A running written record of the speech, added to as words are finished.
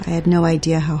I had no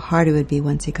idea how hard it would be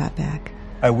once he got back.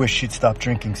 I wish she'd stop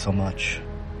drinking so much.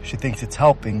 She thinks it's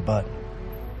helping, but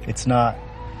it's not.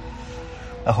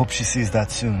 I hope she sees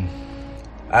that soon.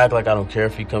 I act like I don't care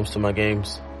if he comes to my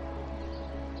games,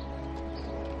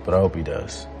 but I hope he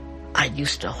does. I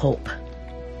used to hope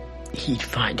he'd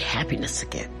find happiness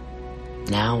again.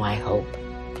 Now I hope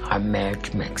our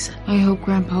marriage makes it. I hope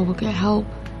Grandpa will get help.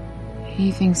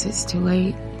 He thinks it's too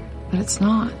late, but it's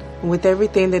not. With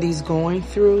everything that he's going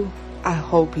through, I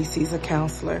hope he sees a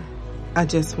counselor. I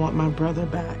just want my brother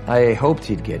back. I hoped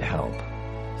he'd get help.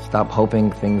 Stop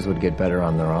hoping things would get better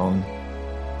on their own.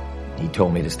 He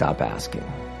told me to stop asking.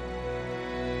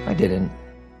 I didn't.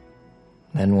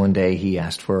 Then one day he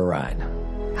asked for a ride.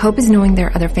 Hope is knowing there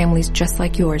are other families just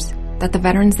like yours, that the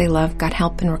veterans they love got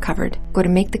help and recovered. Go to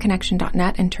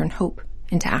maketheconnection.net and turn hope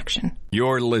into action.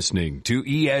 You're listening to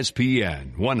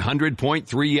ESPN 100.3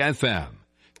 FM,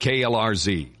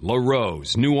 KLRZ,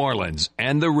 LaRose, New Orleans,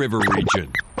 and the River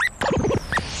Region.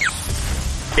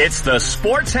 It's the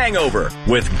Sports Hangover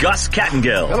with Gus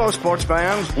Kattengill. Hello, sports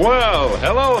fans. Well,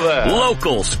 hello there.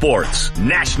 Local sports,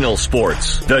 national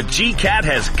sports. The GCAT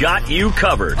has got you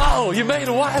covered. Oh, you made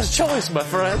a wise choice, my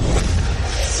friend.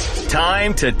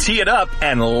 Time to tee it up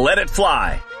and let it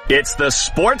fly. It's the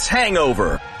Sports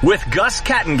Hangover with Gus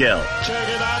Kattengill. Check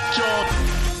it out, John.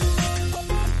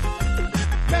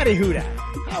 Maddie Huda,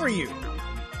 how are you?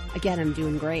 Again, I'm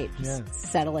doing great. Just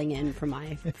settling in for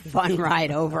my fun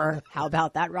ride over. How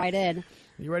about that ride in?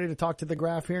 You ready to talk to the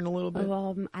Graph here in a little bit?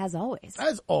 As always.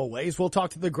 As always, we'll talk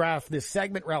to the Graph this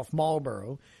segment. Ralph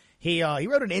Marlborough. He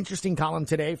wrote an interesting column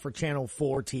today for Channel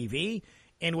 4 TV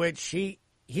in which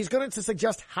he's going to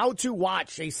suggest how to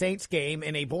watch a Saints game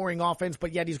in a boring offense,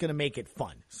 but yet he's going to make it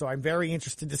fun. So I'm very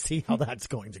interested to see how that's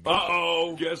going to go.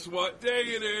 Uh-oh. Guess what day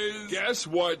it is? Guess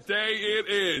what day it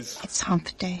is? It's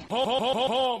hump day.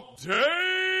 Hump day!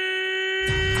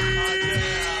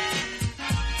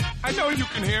 I know you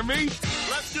can hear me.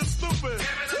 Let's get stupid.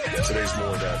 Today's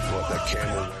more that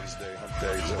Camel Wednesday, hump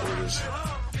day, is that what it is?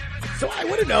 So I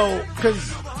want to know,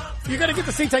 because you're going to get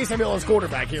to see Taysom Hill as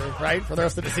quarterback here, right, for the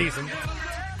rest of the season,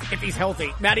 if he's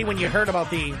healthy. Maddie, when you heard about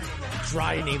the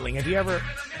dry needling, have you ever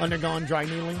undergone dry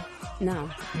needling? No.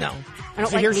 No. I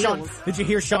don't like needles. Did you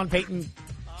hear Sean Payton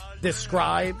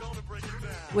describe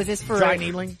Was this for dry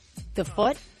needling? The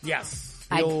foot? Yes.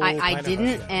 I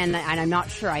didn't, and I'm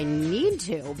not sure I need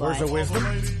to. But Words of wisdom.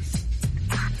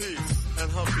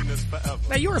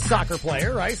 Now, you're a soccer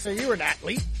player, right? So you're an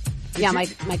athlete.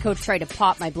 My coach tried to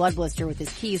pop my blood blister with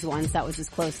his keys once. That was as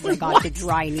close as I got to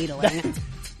dry needling.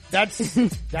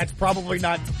 That's probably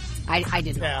not. I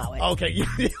didn't allow it. Okay.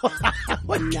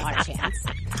 Not a chance.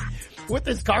 With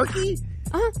this car key?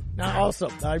 Uh-huh. No, also.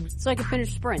 So I could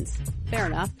finish sprints. Fair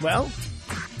enough. Well.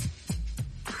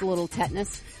 It's a little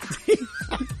tetanus.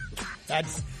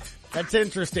 That's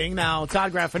interesting. Now,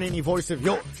 Todd Graffinini, voice of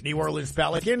your New Orleans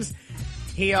Pelicans.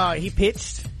 He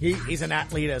pitched. He's an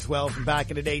athlete as well from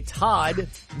back in the day. Todd,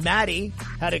 Maddie,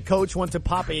 had a coach want to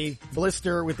pop a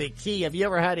blister with a key. Have you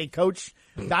ever had a coach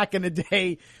back in the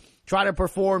day try to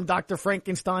perform Dr.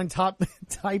 Frankenstein type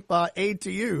aid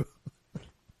to you?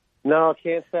 No,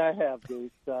 can't say I have,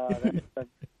 Goose. I've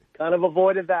kind of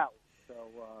avoided that one.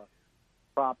 So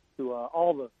props to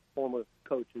all the former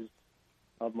coaches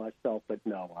of myself. But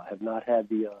no, I have not had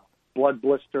the blood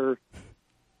blister,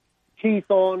 teeth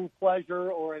on pleasure,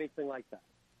 or anything like that.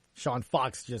 Sean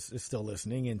Fox just is still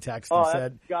listening in text and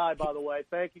said, that's the guy, by the way.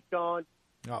 Thank you, Sean.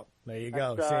 Oh, there you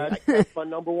go. That's my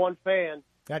number one fan.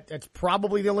 That's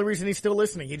probably the only reason he's still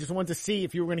listening. He just wanted to see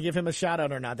if you were going to give him a shout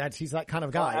out or not. He's that kind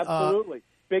of guy. Absolutely.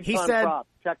 Big time prop.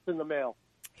 Checks in the mail.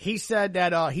 He said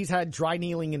that he's had dry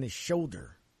needling in his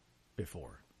shoulder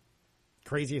before.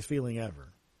 Craziest feeling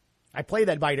ever. I played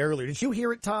that bite earlier. Did you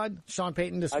hear it, Todd? Sean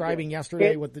Payton describing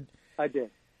yesterday what the. I did.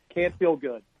 Can't feel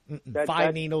good.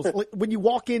 Five needles. When you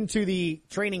walk into the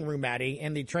training room, Maddie,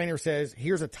 and the trainer says,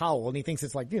 "Here's a towel," and he thinks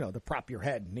it's like, to prop your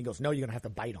head, and he goes, "No, you're gonna have to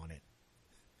bite on it."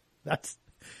 That's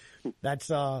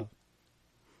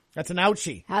an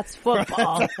ouchie. That's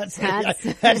football.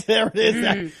 There it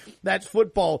is. That's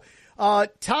football.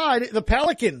 Todd, the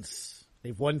Pelicans,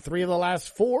 they've won 3 of the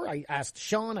last 4. I asked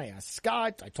Sean, I asked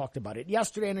Scott, I talked about it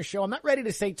yesterday on the show. I'm not ready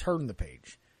to say turn the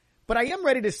page, but I am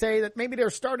ready to say that maybe they're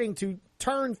starting to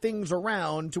turn things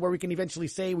around to where we can eventually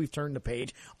say we've turned the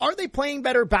page. Are they playing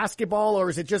better basketball, or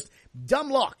is it just dumb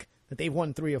luck that they've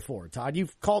won 3 of 4? Todd,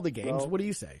 you've called the games. What do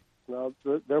you say? No,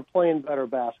 they're playing better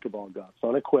basketball, Gus,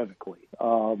 unequivocally.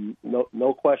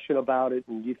 No question about it.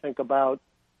 And you think about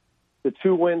the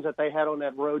 2 wins that they had on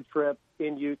that road trip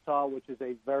in Utah, which is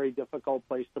a very difficult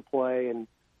place to play, and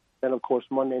then, of course,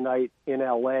 Monday night in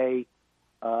L.A.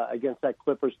 against that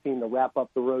Clippers team to wrap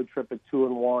up the road trip at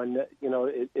 2-1. You know,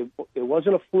 it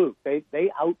wasn't a fluke.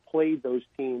 They outplayed those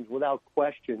teams without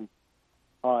question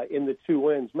in the 2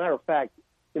 wins. Matter of fact,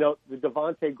 you know, the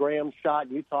Devontae Graham shot,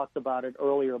 you talked about it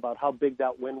earlier about how big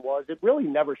that win was. It really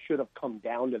never should have come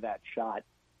down to that shot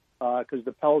because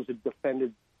the Pels had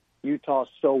defended Utah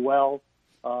so well.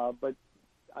 But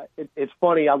it's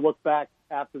funny. I look back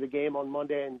after the game on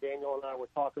Monday, and Daniel and I were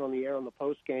talking on the air on the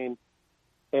post game,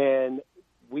 and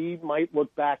we might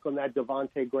look back on that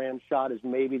Devontae Graham shot as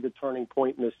maybe the turning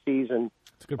point in the season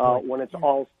when it's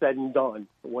all said and done,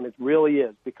 when it really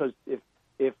is. Because if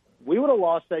we would have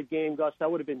lost that game, Gus,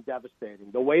 that would have been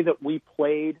devastating. The way that we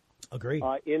played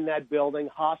in that building,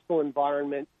 hostile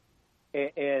environment,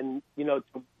 and you know,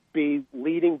 to be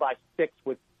leading by 6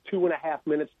 with 2.5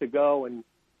 minutes to go, and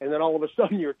then all of a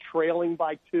sudden you're trailing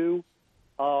by 2,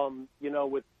 you know,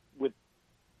 with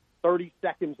 30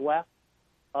 seconds left.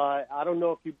 I don't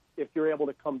know if you're able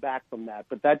to come back from that,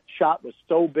 but that shot was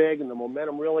so big, and the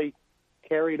momentum really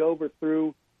carried over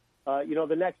through. You know,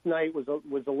 the next night was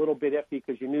a little bit iffy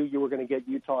because you knew you were going to get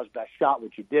Utah's best shot,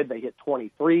 which you did. They hit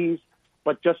 23s,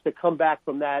 but just to come back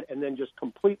from that and then just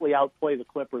completely outplay the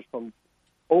Clippers from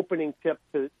opening tip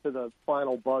to the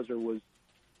final buzzer was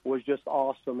just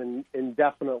awesome and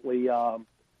definitely a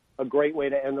great way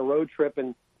to end the road trip.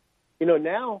 And you know,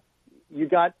 now you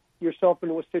got yourself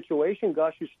into a situation,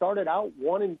 Gus. You started out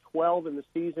 1-12 in the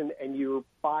season, and you're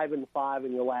 5-5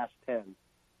 in your last 10.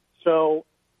 So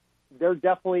there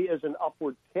definitely is an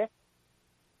upward tick,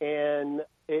 and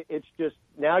it's just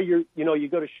now you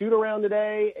go to shoot around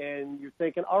today, and you're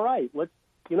thinking, all right, let's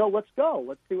go.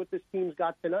 Let's see what this team's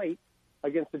got tonight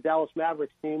against the Dallas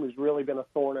Mavericks team, who's really been a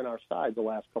thorn in our side the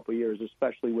last couple of years,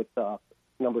 especially with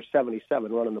number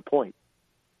 77 running the point.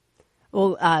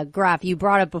 Well, Graf, you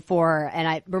brought it before, and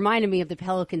it reminded me of the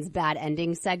Pelicans' bad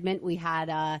ending segment we had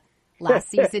last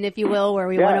season, if you will, where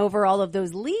we went over all of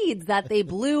those leads that they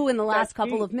blew in the last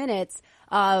couple of minutes.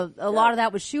 A lot of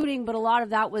that was shooting, but a lot of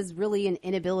that was really an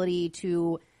inability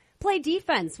to play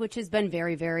defense, which has been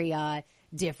very, very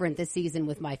different this season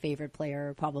with my favorite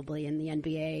player probably in the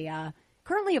NBA.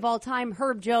 Currently of all time,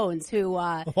 Herb Jones, who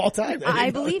of all time,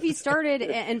 I believe he started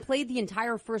and played the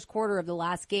entire first quarter of the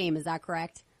last game. Is that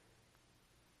correct?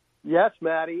 Yes,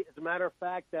 Maddie. As a matter of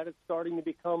fact, that is starting to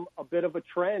become a bit of a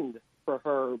trend for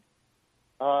Herb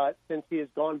since he has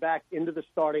gone back into the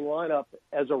starting lineup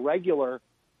as a regular.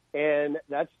 And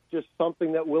that's just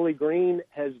something that Willie Green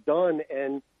has done.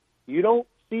 And you don't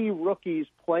see rookies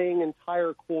playing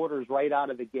entire quarters right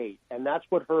out of the gate. And that's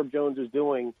what Herb Jones is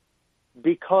doing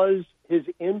because his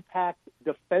impact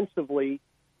defensively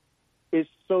is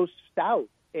so stout.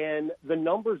 And the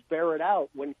numbers bear it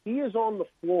out. When he is on the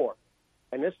floor,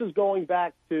 and this is going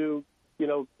back to, you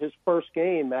know, his first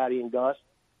game, Maddie and Gus.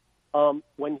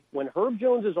 When Herb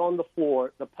Jones is on the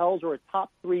floor, the Pels are a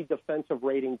top 3 defensive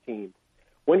rating team.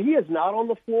 When he is not on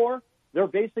the floor, they're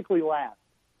basically last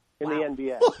in the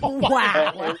NBA.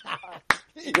 Wow.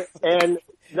 And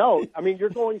no, I mean, you're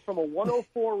going from a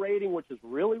 104 rating, which is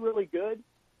really, really good,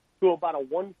 to about a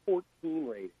 114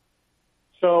 rating.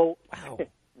 So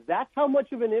that's how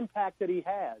much of an impact that he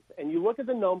has. And you look at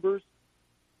the numbers.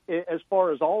 As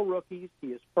far as all rookies, he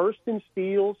is first in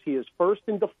steals. He is first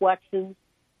in deflections.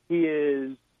 He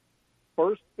is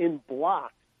first in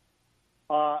blocks.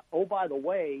 Oh, by the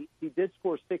way, he did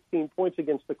score 16 points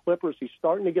against the Clippers. He's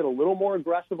starting to get a little more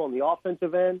aggressive on the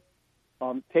offensive end,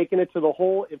 taking it to the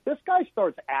hole. If this guy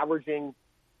starts averaging,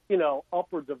 you know,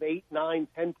 upwards of 8, 9,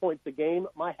 10 points a game,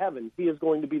 my heavens, he is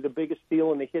going to be the biggest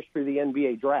steal in the history of the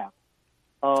NBA draft.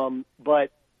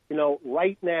 But, you know,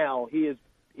 right now he is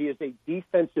a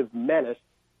defensive menace,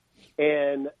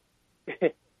 and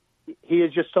he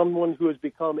is just someone who has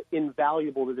become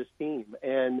invaluable to this team.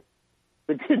 And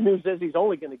the good news is he's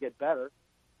only going to get better.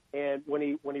 And when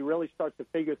he really starts to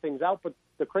figure things out, but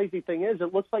the crazy thing is,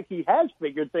 it looks like he has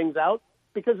figured things out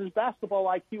because his basketball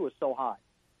IQ is so high.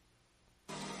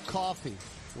 Coffee.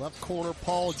 Left corner,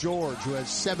 Paul George, who has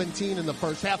 17 in the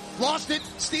first half. Lost it.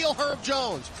 Steal Herb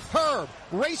Jones. Herb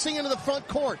racing into the front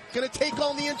court. Going to take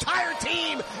on the entire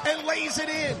team and lays it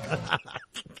in.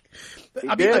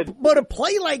 But a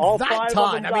play like all that,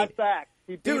 Todd. A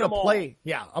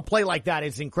play like that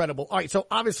is incredible. All right, so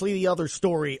obviously the other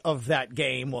story of that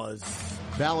game was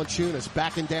Valanciunas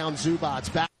backing down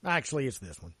Zubats. Actually, it's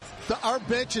this one. Our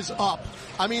bench is up.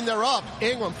 I mean, they're up.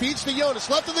 Ingram feeds to Jonas.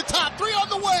 Left of the top. 3 on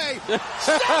the way.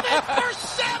 7 for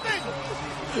 7.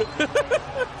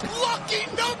 Lucky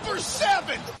number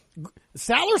 7.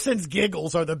 Salerson's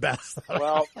giggles are the best.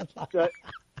 Well,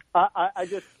 I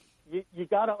just, you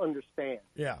got to understand.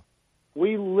 Yeah.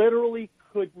 We literally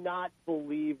could not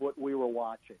believe what we were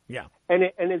watching. Yeah. And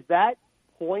at that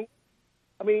point,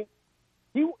 I mean,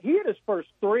 he hit his first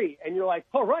three, and you're like,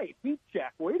 all right, heat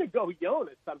check. Way to go,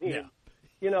 Jonas. I mean,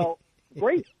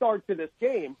 great start to this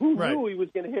game. Who knew he was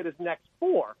going to hit his next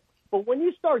four? But when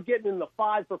you start getting in the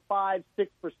 5 for 5,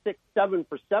 6 for 6, 7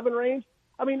 for 7 range,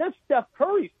 I mean, that's Steph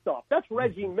Curry stuff. That's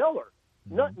Reggie Miller,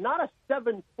 not a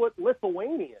 7-foot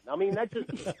Lithuanian. I mean, that just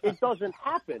it doesn't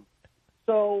happen.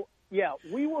 So, yeah,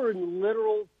 we were in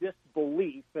literal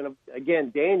disbelief. And,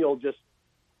 again, Daniel just,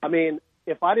 I mean,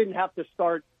 if I didn't have to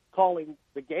start calling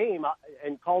the game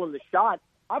and calling the shot,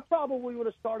 I probably would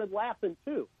have started laughing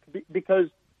too because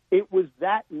it was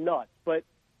that nuts. But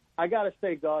I got to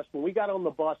say, Gus, when we got on the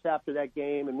bus after that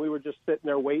game and we were just sitting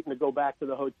there waiting to go back to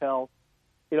the hotel,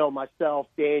 myself,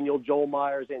 Daniel, Joel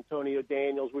Myers, Antonio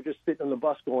Daniels, we're just sitting on the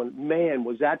bus going, man,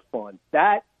 was that fun.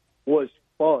 That was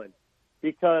fun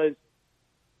because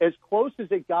as close as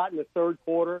it got in the third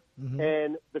quarter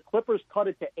and the Clippers cut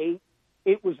it to 8,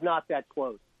 it was not that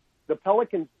close. The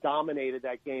Pelicans dominated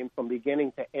that game from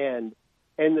beginning to end.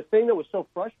 And the thing that was so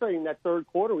frustrating in that third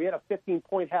quarter, we had a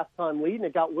 15-point halftime lead, and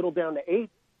it got whittled down to 8.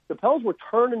 The Pels were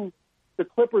turning the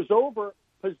Clippers over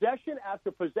possession after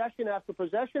possession after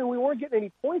possession, and we weren't getting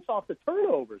any points off the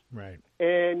turnovers. Right.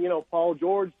 And, Paul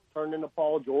George turned into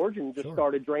Paul George and just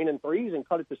started draining threes and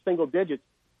cut it to single digits.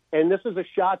 And this is a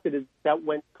shot that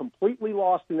went completely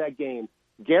lost in that game.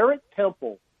 Garrett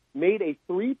Temple made a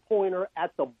three-pointer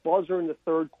at the buzzer in the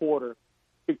third quarter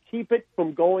to keep it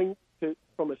from going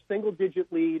from a single-digit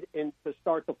lead and to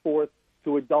start the fourth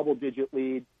to a double-digit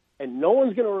lead. And no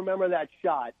one's going to remember that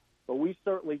shot, but we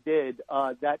certainly did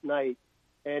that night.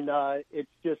 And it's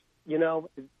just,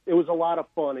 it was a lot of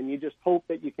fun. And you just hope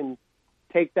that you can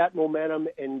take that momentum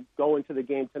and go into the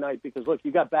game tonight because, look,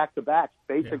 you got back-to-backs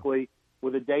basically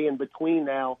with a day in between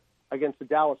now against the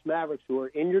Dallas Mavericks, who are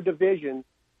in your division.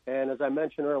 And as I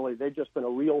mentioned earlier, they've just been a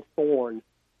real thorn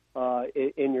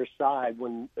in your side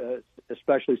when,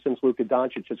 especially since Luka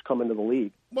Doncic has come into the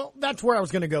league. Well, that's where I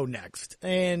was going to go next.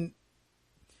 And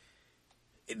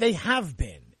they have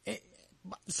been.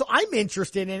 So I'm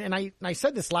interested in, and I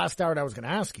said this last hour that I was going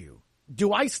to ask you,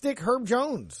 do I stick Herb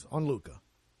Jones on Luka?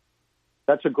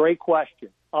 That's a great question.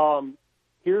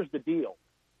 Here's the deal.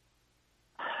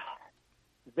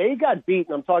 They got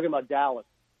beaten, I'm talking about Dallas,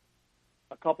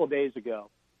 a couple of days ago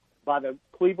by the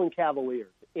Cleveland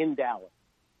Cavaliers in Dallas.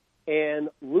 And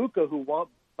Luka, who,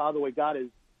 by the way, got his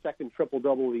second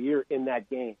triple-double of the year in that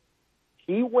game,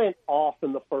 he went off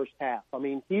in the first half. I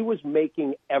mean, he was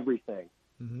making everything.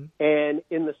 Mm-hmm. And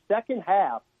in the second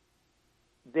half,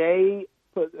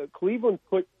 Cleveland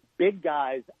put big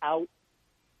guys out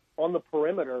on the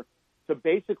perimeter to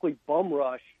basically bum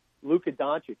rush Luka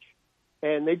Doncic.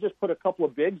 And they just put a couple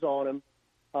of bigs on him,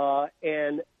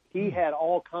 and he had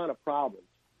all kind of problems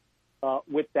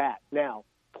with that. Now,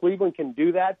 Cleveland can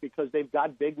do that because they've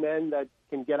got big men that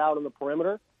can get out on the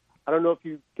perimeter. I don't know if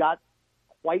you've got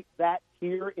quite that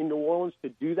here in New Orleans to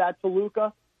do that to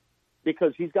Luka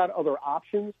because he's got other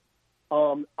options.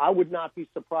 I would not be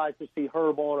surprised to see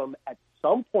Herb on him at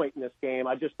some point in this game.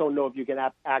 I just don't know if you can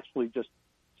actually just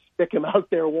stick him out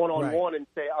there one-on-one and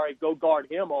say, all right, go guard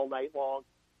him all night long,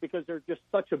 because they're just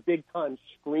such a big-time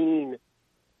screen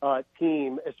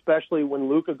team, especially when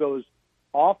Luka goes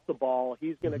off the ball.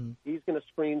 He's gonna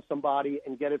screen somebody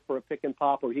and get it for a pick and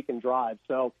pop, or he can drive.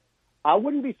 So I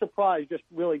wouldn't be surprised, just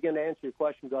really, again, to answer your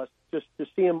question, Gus, just to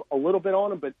see him a little bit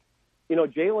on him. But,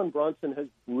 Jalen Brunson has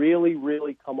really,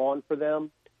 really come on for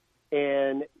them.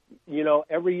 And,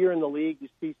 every year in the league, you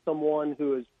see someone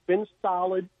who has been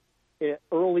solid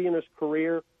early in his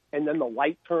career, and then the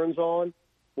light turns on.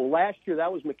 Well, last year,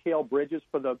 that was Mikal Bridges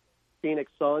for the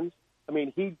Phoenix Suns. I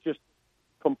mean, he just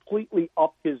completely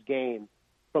upped his game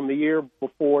from the year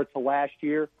before to last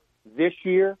year. This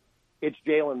year, it's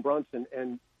Jalen Brunson.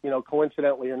 And,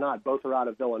 coincidentally or not, both are out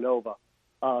of Villanova,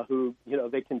 who,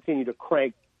 they continue to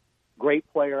crank great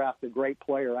player after great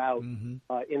player out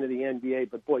into the NBA.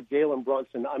 But, boy, Jalen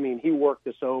Brunson, I mean, he worked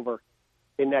us over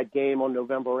in that game on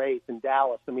November 8th in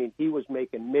Dallas. I mean, he was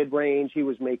making mid-range. He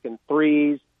was making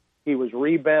threes. He was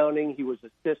rebounding. He was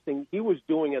assisting. He was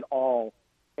doing it all.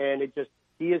 And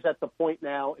he is at the point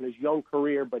now in his young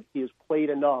career, but he has played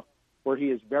enough where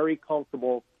he is very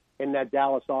comfortable in that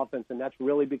Dallas offense, and that's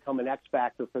really become an X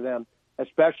factor for them,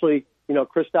 especially,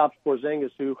 Kristaps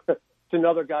Porzingis, who is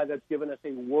another guy that's given us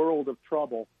a world of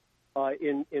trouble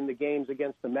in the games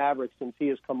against the Mavericks since he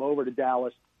has come over to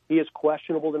Dallas. He is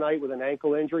questionable tonight with an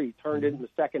ankle injury. He turned it in the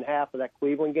second half of that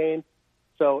Cleveland game.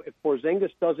 So if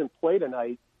Porzingis doesn't play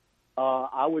tonight,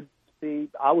 I see,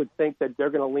 I would think that they're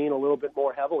going to lean a little bit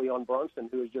more heavily on Brunson,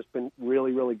 who has just been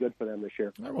really, really good for them this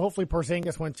year. Well, hopefully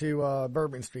Porzingis went to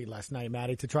Bourbon Street last night,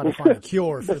 Matty, to try to find a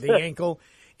cure for the ankle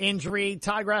injury.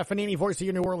 Ty Graffanini, voice of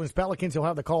your New Orleans Pelicans. He'll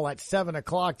have the call at 7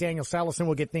 o'clock. Daniel Salison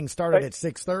will get things started at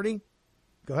 6:30.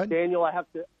 Go ahead. Daniel,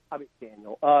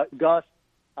 Gus,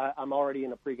 I'm already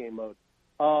in a pregame mode.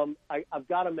 I've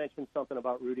got to mention something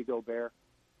about Rudy Gobert.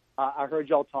 I heard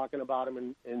y'all talking about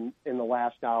him in the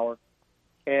last hour.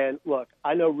 And, look,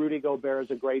 I know Rudy Gobert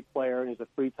is a great player and he's a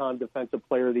 3-time Defensive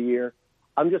Player of the Year.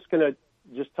 I'm just going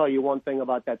to tell you one thing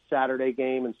about that Saturday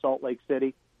game in Salt Lake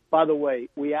City. By the way,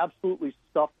 we absolutely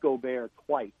stuffed Gobert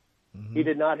twice. Mm-hmm. He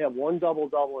did not have one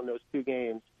double-double in those two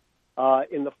games.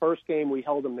 In the first game, we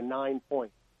held him to 9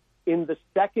 points. In the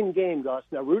second game, Gus,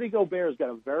 now Rudy Gobert has got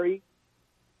a very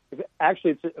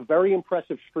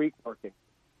impressive streak working.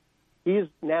 He is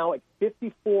now at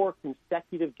 54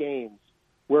 consecutive games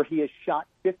where he has shot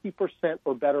 50%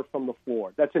 or better from the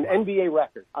floor. That's an NBA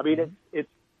record. I mean, it's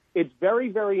very,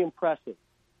 very impressive.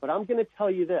 But I'm going to tell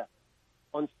you this.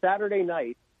 On Saturday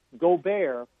night,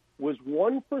 Gobert was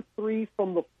 1 for 3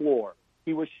 from the floor.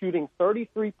 He was shooting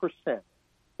 33%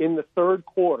 in the third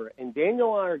quarter. And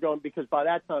Daniel and I are going, because by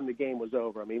that time the game was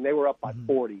over. I mean, they were up by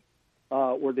 40,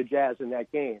 were the Jazz in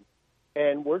that game.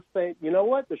 And we're saying, you know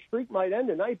what, the streak might end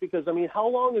tonight because, I mean, how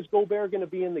long is Gobert going to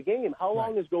be in the game? How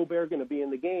long is Gobert going to be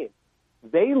in the game?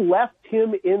 They left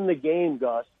him in the game,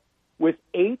 Gus, with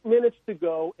 8 minutes to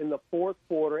go in the fourth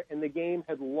quarter, and the game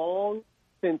had long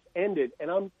since ended.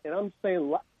 And I'm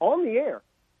saying on the air,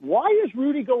 why is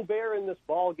Rudy Gobert in this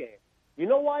ball game? You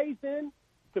know why he's in?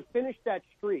 To finish that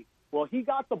streak. Well, he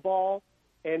got the ball,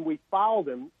 and we fouled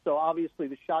him, so obviously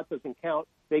the shot doesn't count.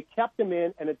 They kept him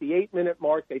in, and at the 8-minute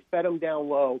mark, they fed him down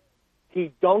low.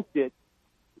 He dunked it.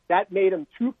 That made him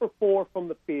 2 for 4 from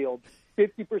the field,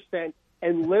 50%.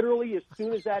 And literally, as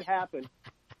soon as that happened,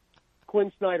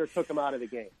 Quinn Snyder took him out of the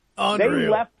game. Unreal. They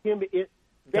left him in.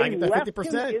 They left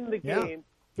 50%. him in the game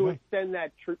to extend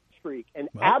that streak. An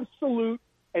absolute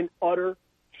and utter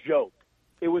joke.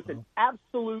 It was an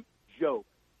absolute joke.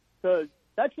 So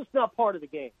that's just not part of the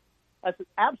game. That's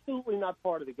absolutely not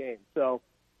part of the game. So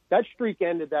that streak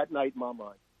ended that night in my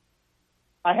mind.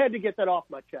 I had to get that off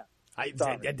my chest.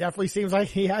 It definitely seems like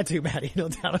he had to, Matty. No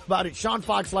doubt about it. Sean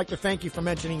Fox, like to thank you for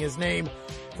mentioning his name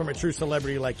from a true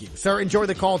celebrity like you. Sir, enjoy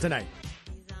the call tonight.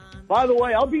 By the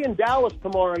way, I'll be in Dallas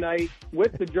tomorrow night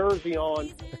with the jersey on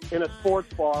in a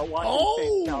sports bar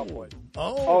watching the Cowboys.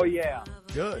 Oh, yeah.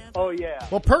 Good. Oh, yeah.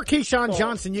 Well, per Keyshawn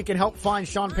Johnson, you can help find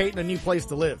Sean Payton a new place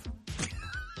to live.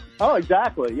 Oh,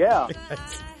 exactly. Yeah.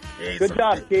 Good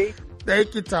job, Keith.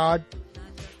 Thank you, Todd.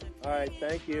 All right.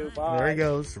 Thank you. Bye. There he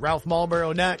goes. Ralph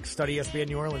Marlboro next. Study ESPN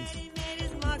New Orleans.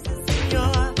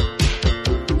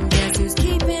 Guess who's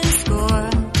keeping score?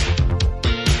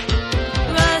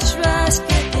 Rush, rush,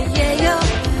 get the yayo.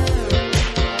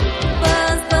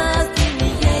 Buzz, buzz, give me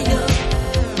yayo.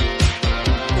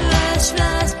 Rush,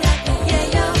 rush, get the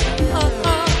yayo. Oh,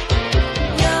 oh.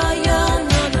 Yo, yo,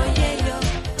 no, no,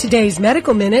 yayo. Today's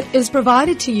Medical Minute is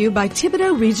provided to you by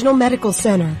Thibodeau Regional Medical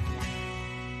Center.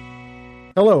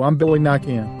 Hello, I'm Billy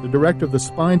Nakian, the director of the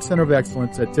Spine Center of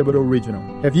Excellence at Thibodeau Regional.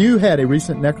 Have you had a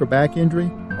recent neck or back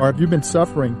injury? Or have you been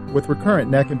suffering with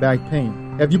recurrent neck and back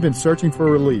pain? Have you been searching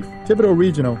for relief? Thibodeau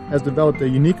Regional has developed a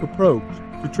unique approach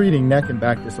to treating neck and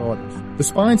back disorders. The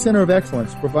Spine Center of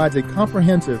Excellence provides a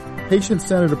comprehensive,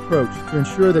 patient-centered approach to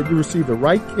ensure that you receive the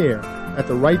right care at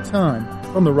the right time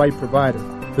from the right provider.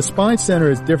 The Spine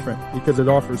Center is different because it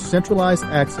offers centralized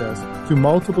access to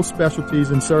multiple specialties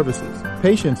and services.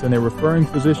 Patients and their referring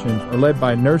physicians are led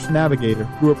by a nurse navigator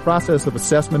through a process of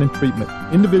assessment and treatment,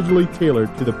 individually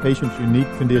tailored to the patient's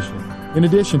unique condition. In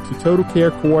addition to total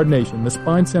care coordination, the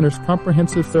Spine Center's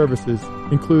comprehensive services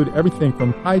include everything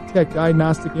from high-tech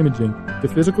diagnostic imaging to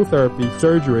physical therapy,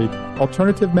 surgery,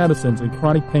 alternative medicines, and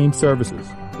chronic pain services.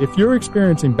 If you're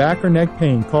experiencing back or neck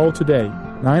pain, call today,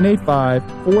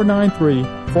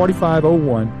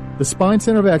 985-493-4501. The Spine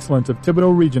Center of Excellence of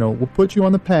Thibodeau Regional will put you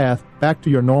on the path back to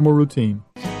your normal routine.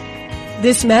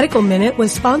 This Medical Minute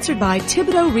was sponsored by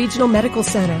Thibodeau Regional Medical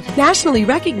Center, nationally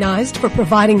recognized for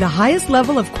providing the highest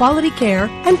level of quality care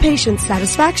and patient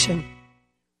satisfaction.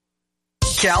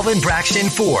 Calvin Braxton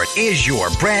Ford is your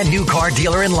brand new car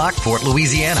dealer in Lockport,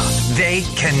 Louisiana. They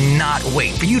cannot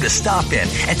wait for you to stop in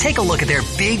and take a look at their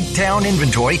big town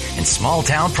inventory and small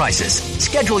town prices.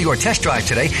 Schedule your test drive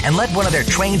today and let one of their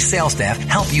trained sales staff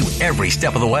help you every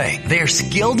step of the way. Their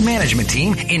skilled management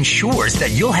team ensures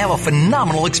that you'll have a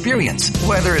phenomenal experience,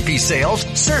 whether it be sales,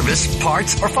 service,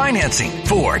 parts, or financing.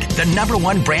 Ford, the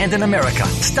 #1 brand in America.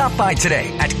 Stop by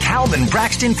today at Calvin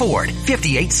Braxton Ford,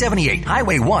 5878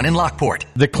 Highway 1 in Lockport.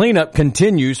 The cleanup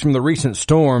continues from the recent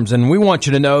storms, and we want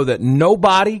you to know that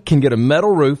nobody can get a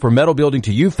metal roof or metal building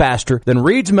to you faster than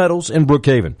Reed's Metals in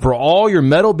Brookhaven. For all your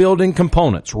metal building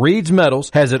components, Reed's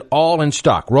Metals has it all in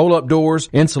stock. Roll-up doors,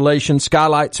 insulation,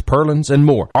 skylights, purlins, and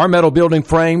more. Our metal building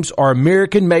frames are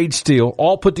American-made steel,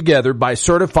 all put together by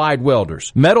certified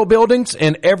welders. Metal buildings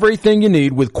and everything you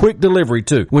need with quick delivery,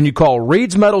 too. When you call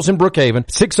Reed's Metals in Brookhaven,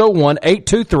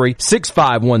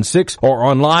 601-823-6516, or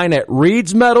online at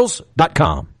reedsmetals.com.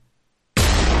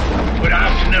 Good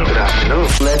afternoon. Good afternoon.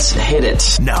 Let's hit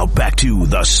it. Now back to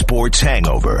the Sports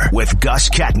Hangover with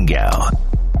Gus Kattengell.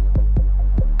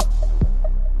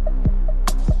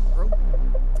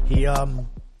 He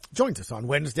joins us on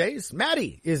Wednesdays.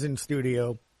 Maddie is in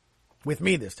studio with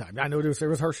me this time. I noticed there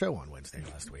was her show on Wednesday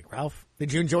last week. Ralph,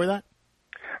 did you enjoy that?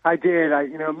 I did.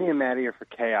 Me and Maddie are for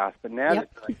chaos, but now that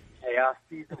like chaos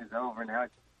season is over, now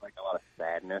it's just like a lot of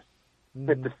sadness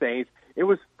with the Saints. It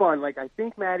was fun. Like I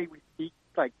think Maddie, we peaked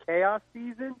like chaos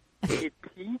season. It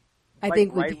peaked. I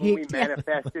think right we when peaked, we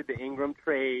manifested the Ingram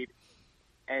trade,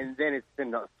 and then it's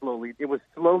been slowly. It was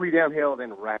slowly downhill,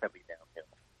 then rapidly downhill.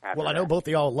 Well, I know both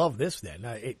of y'all love this then.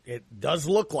 It does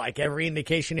look like every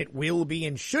indication it will be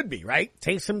and should be, right?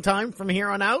 Take some time from here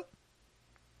on out?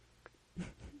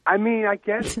 I mean, I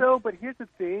guess so, but here's the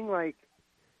thing, like,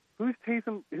 who's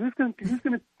Taysom gonna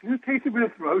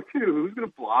throw to? Who's gonna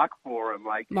block for him?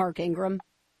 Like Mark Ingram.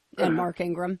 And Mark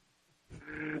Ingram.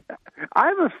 I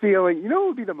have a feeling, what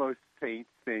would be the most Saints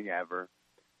thing ever?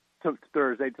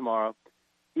 Thursday, tomorrow,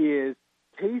 is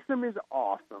Taysom is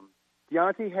awesome.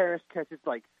 Deontay Harris catches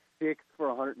like 6 for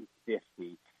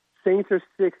 150. Saints are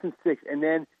 6-6, and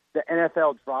then the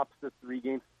NFL drops the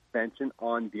 3-game suspension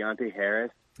on Deontay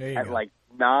Harris at like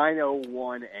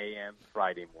 9:01 a.m.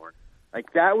 Friday morning.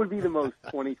 Like that would be the most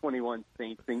 2021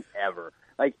 Saints thing ever.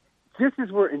 Like just as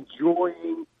we're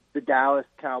enjoying the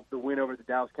win over the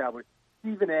Dallas Cowboys,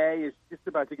 Stephen A. is just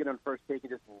about to get on First Take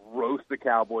and just roast the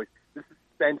Cowboys. The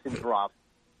suspension drops,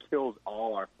 kills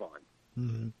all our fun.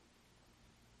 Mm-hmm.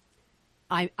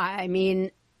 I mean,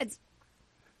 it's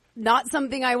not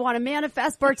something I want to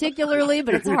manifest particularly,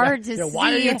 but it's hard to see.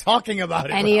 Why are you talking about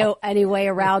it? Any way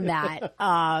around that.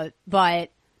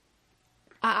 But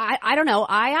I don't know.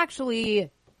 I actually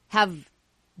have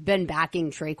been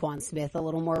backing Traquan Smith a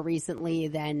little more recently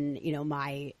than,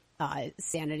 my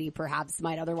sanity perhaps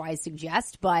might otherwise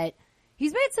suggest, but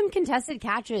he's made some contested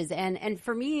catches. And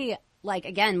for me, like,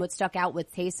 again, what stuck out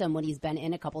with Taysom when he's been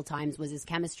in a couple times was his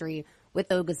chemistry with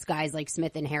those guys like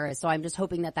Smith and Harris. So I'm just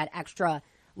hoping that extra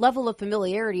level of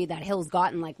familiarity that Hill's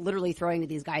gotten, like literally throwing to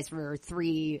these guys for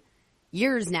 3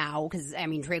 years now, because, I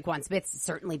mean, Traquan Smith's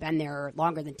certainly been there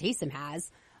longer than Taysom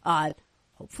has.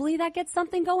 Hopefully that gets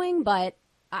something going, but,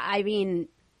 I mean,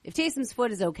 if Taysom's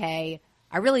foot is okay,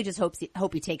 I really just hope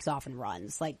he takes off and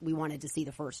runs like we wanted to see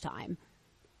the first time.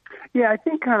 Yeah, I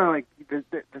think kind of like the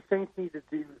Saints need to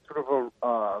do sort of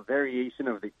a variation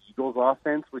of the Eagles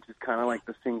offense, which is kind of like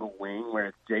the single wing, where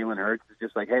it's Jalen Hurts is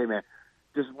just like, hey, man,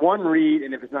 just one read,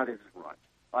 and if it's not, just run.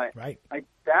 Right.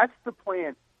 That's the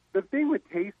plan. The thing with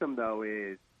Taysom, though,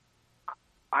 is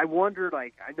I wonder,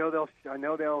 like, I know they'll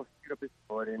shoot up his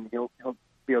foot, and he'll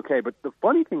be okay. But the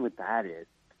funny thing with that is,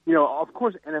 of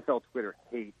course, NFL Twitter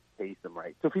hates Taysom,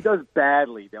 right? So if he does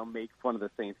badly, they'll make fun of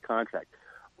the Saints contract.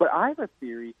 But I have a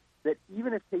theory that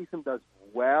even if Taysom does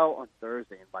well on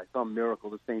Thursday and by some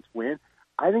miracle the Saints win,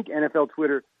 I think NFL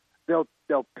Twitter, they'll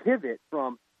pivot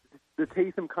from the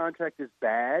Taysom contract is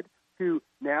bad to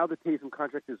now the Taysom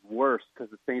contract is worse because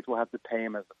the Saints will have to pay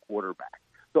him as a quarterback.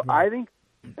 So I think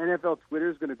NFL Twitter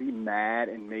is going to be mad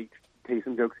and make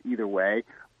Taysom jokes either way.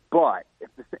 But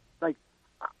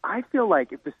I feel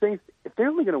like if the Saints, if they're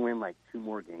only going to win like 2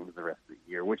 more games the rest of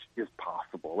the year, which is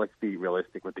possible, let's be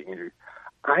realistic with the injuries.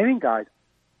 I think, guys,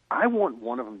 I want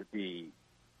one of them to be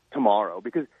tomorrow,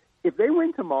 because if they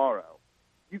win tomorrow,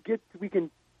 we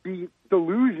can be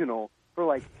delusional for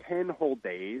like 10 whole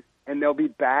days, and they'll be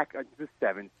back at the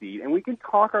 7th seed, and we can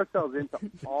talk ourselves into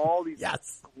all these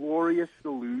glorious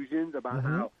delusions about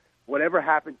how whatever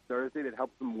happens Thursday that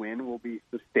helps them win will be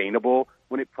sustainable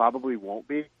when it probably won't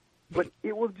be. But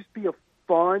it will just be a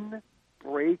fun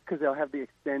break because they'll have the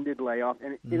extended layoff,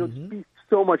 and it'll just be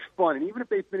so much fun. And even if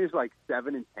they finish like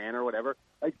 7-10 or whatever,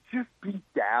 like just beat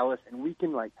Dallas, and we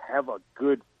can like have a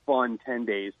good, fun 10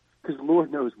 days because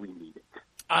Lord knows we need it.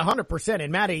 100%.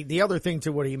 And Matty, the other thing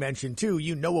to what he mentioned too,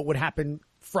 what would happen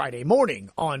Friday morning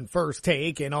on First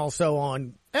Take and also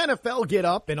on NFL Get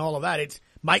Up and all of that. It's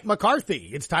Mike McCarthy.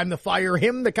 It's time to fire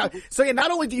him. So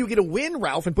not only do you get a win,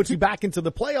 Ralph, and put you back into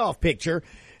the playoff picture,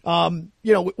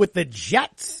 with the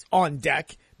Jets on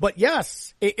deck, but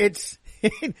yes, it's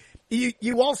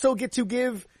you also get to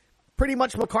give pretty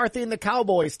much McCarthy and the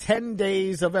Cowboys, 10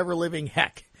 days of ever living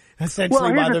heck,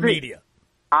 essentially, by the media.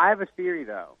 I have a theory,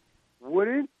 though.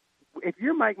 If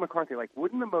you're Mike McCarthy, like,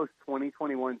 wouldn't the most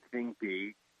 2021 thing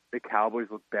be the Cowboys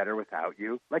look better without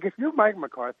you? Like, if you're Mike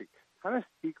McCarthy, kind of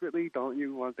secretly, don't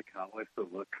you want the Cowboys to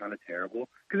look kind of terrible?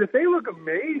 Because if they look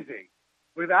amazing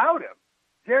without him,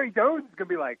 Jerry Jones is going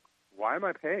to be like, why am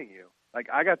I paying you? Like,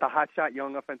 I got the hotshot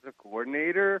young offensive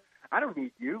coordinator. I don't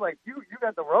need you. Like, you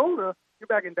got the Rona. You're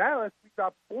back in Dallas. We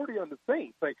dropped 40 on the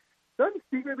Saints. Like, doesn't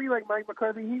secretly, like Mike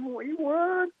McCarthy, he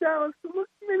wants Dallas to look,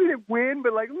 maybe they win,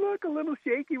 but, like, look a little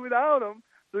shaky without him.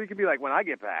 So he can be like, when I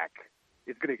get back,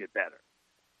 it's going to get better.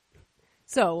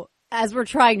 So, as we're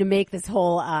trying to make this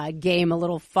whole game a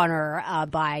little funner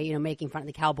by, making fun of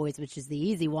the Cowboys, which is the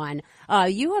easy one,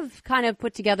 you have kind of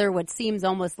put together what seems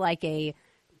almost like a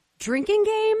drinking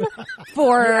game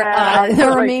for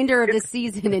the remainder of the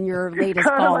season in your latest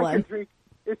column.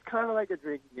 It's kind of like a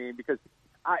drinking game because,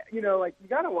 you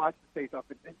got to watch the face-off.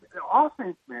 The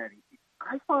offense, Maddie,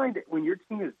 I find that when your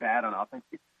team is bad on offense,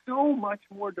 it's so much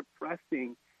more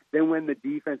depressing than when the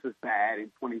defense was bad in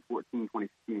 2014, 2015,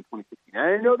 and 2016. And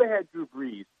I know they had Drew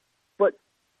Brees, but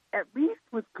at least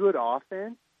with good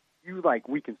offense,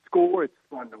 we can score. It's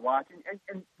fun to watch.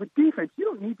 And with defense, you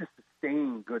don't need to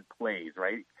sustain good plays,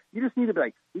 right? You just need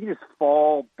to you can just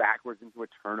fall backwards into a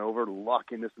turnover,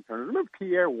 luck into some turnovers. Remember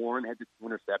Pierre Warren had the 2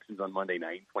 interceptions on Monday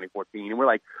night in 2014, and we're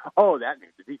like, oh, that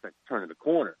means the defense is turning the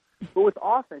corner. But with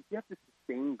offense, you have to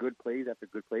sustain good plays after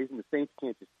good plays, and the Saints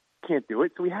can't do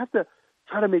it. So we have to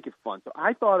try to make it fun. So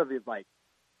I thought of it like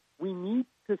we need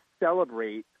to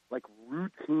celebrate like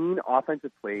routine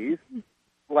offensive plays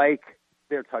like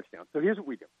their touchdowns. So here's what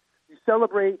we do. You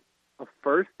celebrate a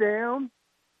first down.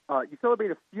 You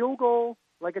celebrate a field goal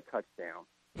like a touchdown.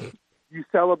 You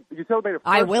celebrate a first,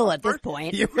 I will at this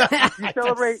point. You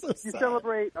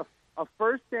celebrate a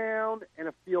first down and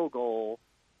a field goal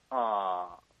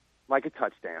like a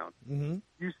touchdown. Mm-hmm.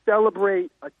 You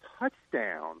celebrate a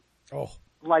touchdown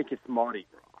like it's Mardi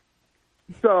Gras.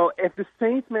 So if the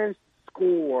Saints manage to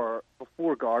score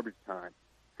before garbage time,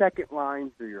 second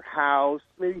line through your house,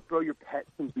 maybe throw your pet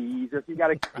some bees, or if you got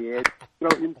a kid, throw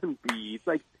in some bees.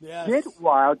 Like, get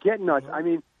wild, get nuts. I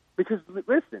mean, because,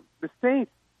 listen, the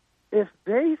Saints, if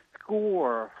they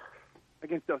score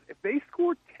against us, if they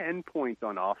score 10 points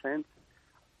on offense,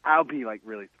 I'll be, like,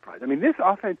 really surprised. I mean, this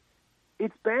offense,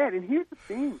 it's bad. And here's the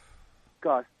thing,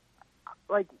 Gus.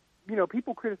 Like,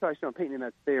 people criticize Sean Payton, and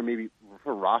that's fair maybe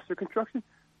for roster construction.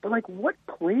 But, like, what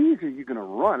plays are you going to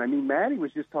run? I mean, Maddie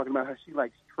was just talking about how she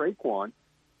likes Traquan.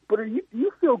 But do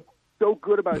you feel so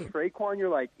good about Traquan? You're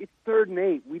like, it's 3rd and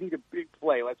 8. We need a big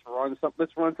play. Let's run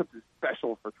something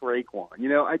special for Traquan.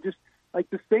 I just, like,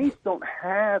 the Saints don't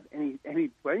have any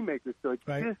playmakers. So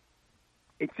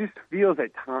it just feels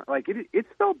at times, like, it's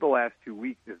felt the last 2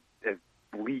 weeks as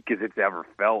bleak as it's ever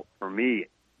felt for me.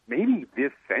 Maybe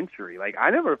this century. Like, I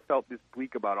never felt this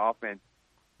bleak about offense.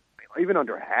 Even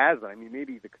under Haslam, I mean,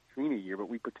 maybe the Katrina year, but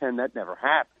we pretend that never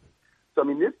happened. So, I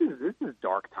mean, this is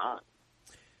dark time.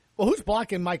 Well, who's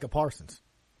blocking Micah Parsons?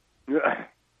 That's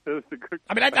a good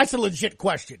I mean, that's a legit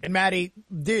question. And Maddie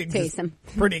Diggs is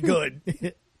pretty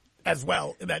good as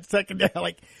well in that second day.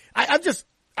 Like,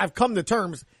 I've come to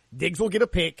terms. Diggs will get a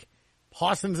pick.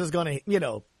 Parsons is going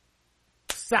to,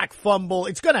 sack, fumble.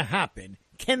 It's going to happen.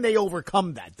 Can they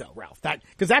overcome that, though, Ralph?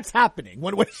 Because that's happening,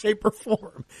 one way, shape, or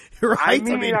form, right?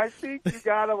 I think you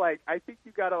gotta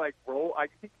roll. I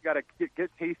think you gotta get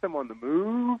Taysom on the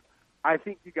move. I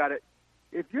think you gotta.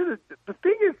 If you're the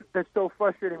thing is that's so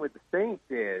frustrating with the Saints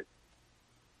is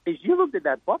you looked at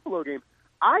that Buffalo game.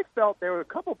 I felt there were a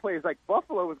couple plays like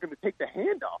Buffalo was going to take the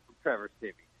handoff from Trevor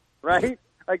Siemian, right?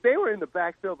 Like they were in the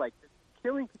backfield, like just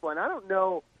killing people, and I don't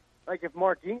know. Like, if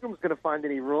Mark Ingram's going to find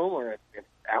any room or if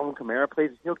Alvin Kamara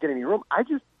plays, he'll get any room.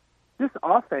 This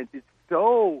offense is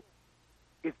so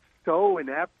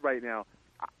inept right now.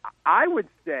 I would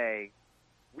say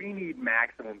we need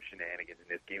maximum shenanigans in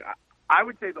this game. I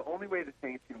would say the only way the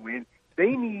Saints can win,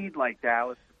 they need, like,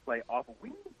 Dallas to play awful. We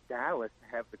need Dallas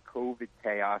to have the COVID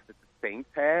chaos that the Saints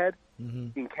had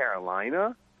in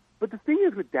Carolina. But the thing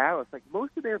is with Dallas, like,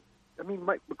 most of their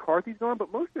Mike McCarthy's gone,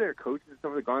 but most of their coaches and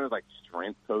stuff are gone as like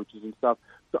strength coaches and stuff.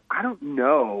 So I don't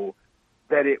know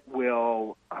that it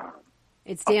will.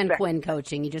 It's Dan Quinn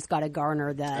coaching. You just got to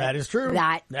garner that is true.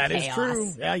 That is chaos.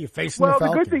 True. Yeah, you're facing the Falcons.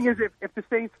 Well, the good thing is if the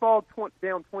Saints fall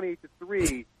down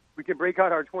 28-3, we can break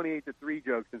out our 28-3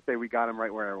 jokes and say we got them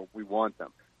right where we want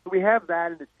them. So we have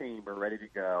that in the chamber ready to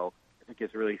go if it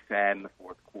gets really sad in the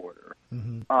fourth quarter.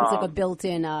 Mm-hmm. It's like a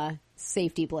built-in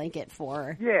safety blanket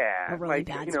for a really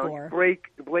bad score. Break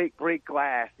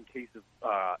glass in case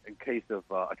of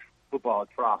a football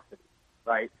atrocity.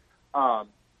 right?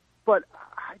 But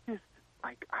I just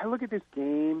I look at this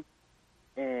game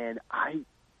and I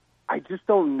just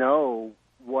don't know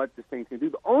what the Saints can do.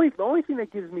 The only thing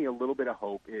that gives me a little bit of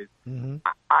hope is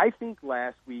I think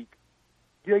last week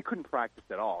they couldn't practice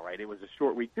at all, right? It was a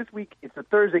short week. This week it's a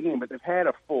Thursday game, but they've had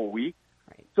a full week.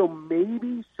 Right. So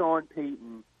maybe Sean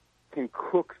Payton can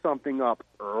cook something up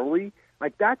early.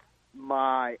 Like that's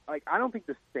I don't think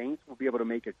the Saints will be able to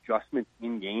make adjustments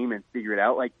in game and figure it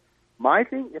out. Like my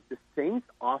thing, if the Saints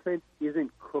offense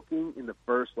isn't cooking in the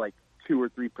first 2 or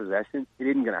 3 possessions, it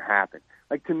isn't going to happen.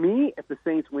 Like to me, if the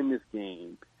Saints win this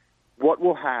game, what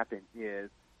will happen is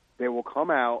they will come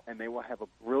out and they will have a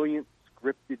brilliant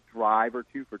scripted drive or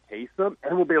two for Taysom,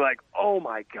 and we'll be like, oh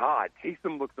my God,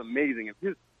 Taysom looks amazing.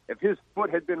 If his foot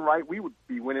had been right, we would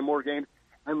be winning more games.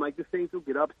 And the Saints will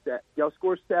get upset. They'll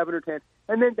score 7 or 10,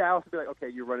 and then Dallas will be like, okay,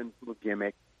 you're running this little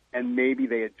gimmick, and maybe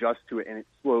they adjust to it and it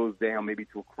slows down maybe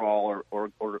to a crawl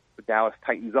or Dallas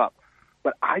tightens up.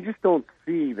 But I just don't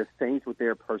see the Saints with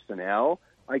their personnel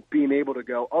being able to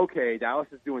go, okay, Dallas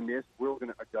is doing this, we're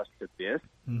going to adjust to this,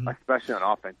 especially on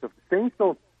offense. So if the Saints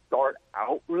don't start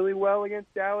out really well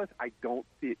against Dallas, I don't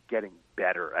see it getting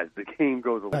better as the game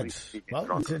goes along.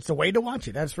 It's a way to watch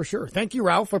it, that's for sure. Thank you,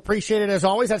 Ralph. Appreciate it as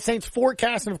always. That's Saints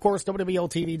Forecast, and of course,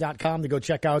 WWLTV.com to go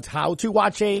check out how to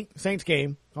watch a Saints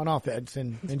game on offense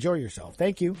and enjoy yourself.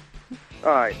 Thank you.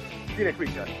 All right. See you next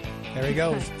week, guys. There he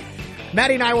goes.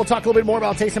 Maddie and I will talk a little bit more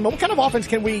about Taysom, but what kind of offense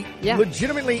can we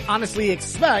legitimately, honestly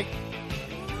expect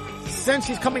since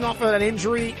he's coming off of an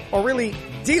injury or really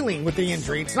dealing with the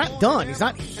injury? It's not done. He's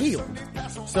not healed.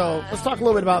 So let's talk a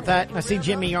little bit about that. I see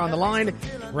Jimmy on the line.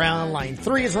 Round line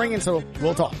 3 is ringing, so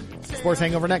we'll talk. Sports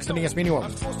Hangover next on ESPN New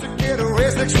Orleans. Get a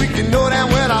raise next week, you know that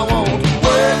when I won't.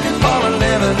 Working for a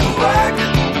living,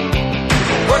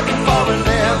 working for a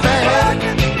living,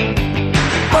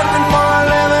 working for a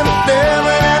living,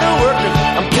 and working.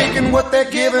 I'm taking what they're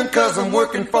giving 'cause I'm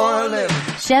working for a living.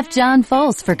 Chef John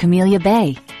Foles for Camellia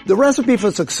Bay. The recipe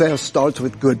for success starts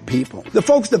with good people. The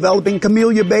folks developing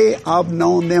Camellia Bay, I've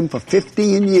known them for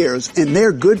 15 years, and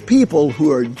they're good people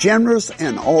who are generous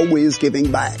and always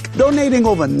giving back. Donating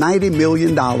over $90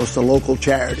 million to local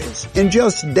charities. In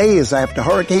just days after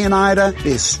Hurricane Ida,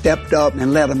 they stepped up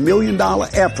and led $1 million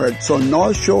effort so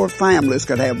North Shore families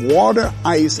could have water,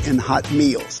 ice, and hot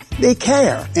meals. They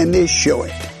care, and they show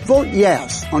it. Vote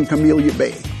yes on Camellia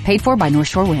Bay. Paid for by North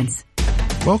Shore Winds.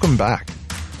 Welcome back.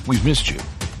 We've missed you.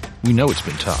 We know it's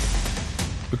been tough.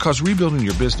 Because rebuilding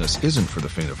your business isn't for the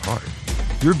faint of heart.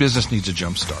 Your business needs a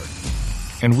jump start.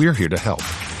 And we're here to help.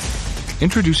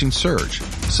 Introducing Surge,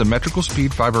 symmetrical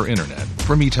speed fiber internet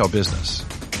from eTel Business.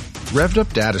 Revved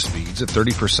up data speeds at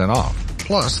 30% off,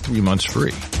 plus 3 months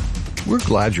free. We're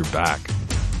glad you're back.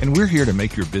 And we're here to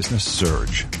make your business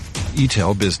surge.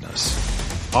 eTel Business.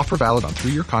 Offer valid on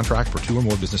 3-year contract for 2 or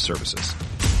more business services.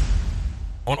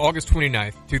 On August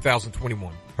 29th,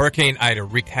 2021, Hurricane Ida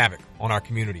wreaked havoc on our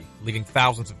community, leaving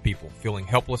thousands of people feeling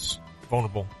helpless,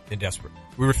 vulnerable, and desperate.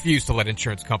 We refuse to let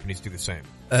insurance companies do the same.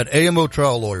 At AMO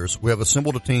Trial Lawyers, we have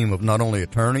assembled a team of not only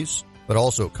attorneys, but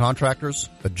also contractors,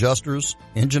 adjusters,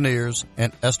 engineers,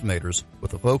 and estimators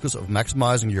with the focus of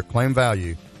maximizing your claim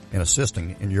value and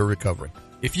assisting in your recovery.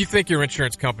 If you think your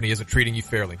insurance company isn't treating you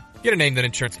fairly, get a name that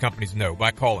insurance companies know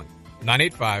by calling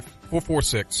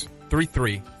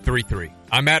 985-446-3333.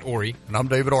 I'm Matt Ori. And I'm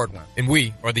David Ardwin. And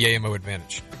we are the AMO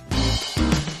Advantage.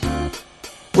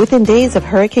 Within days of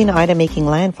Hurricane Ida making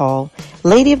landfall,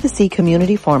 Lady of the Sea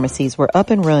community pharmacies were up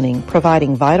and running,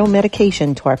 providing vital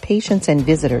medication to our patients and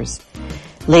visitors.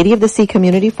 Lady of the Sea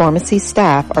community pharmacy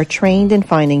staff are trained in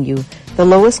finding you the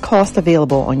lowest cost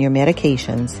available on your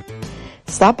medications.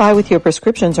 Stop by with your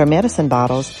prescriptions or medicine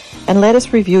bottles and let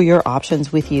us review your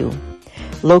options with you.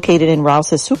 Located in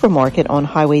Rouse's Supermarket on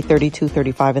Highway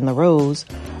 3235 in La Rose,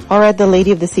 or at the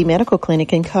Lady of the Sea Medical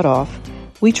Clinic in Cutoff,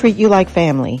 we treat you like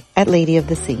family at Lady of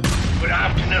the Sea. Good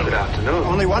afternoon. Good afternoon.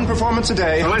 Only one performance a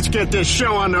day. Well, let's get this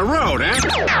show on the road, eh?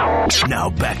 Now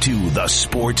back to the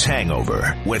Sports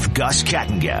Hangover with Gus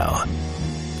Kattengell.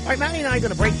 All right, Matty and I are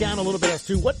going to break down a little bit as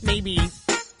to what maybe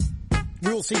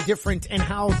we will see different in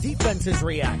how defenses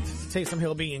react. Taysom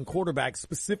Hill being quarterback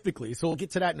specifically. So we'll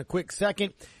get to that in a quick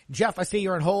second. Jeff, I see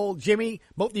you're on hold. Jimmy,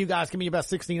 both of you guys give me about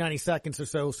 60, 90 seconds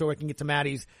or so I can get to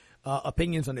Matty's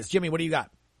opinions on this. Jimmy, what do you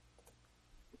got?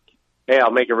 Hey,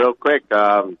 I'll make it real quick.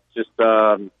 Just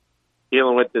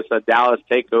dealing with this Dallas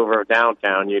takeover of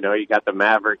downtown. You know, you got the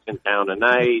Mavericks in town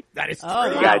tonight. That is you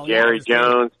got Jerry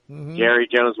Jones. Mm-hmm. Jerry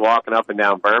Jones walking up and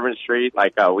down Bourbon Street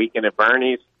like a weekend at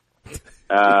Bernie's.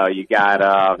 You got,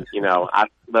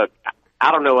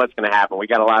 I don't know what's going to happen. We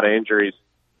got a lot of injuries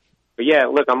yeah,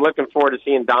 look, I'm looking forward to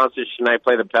seeing Doncic tonight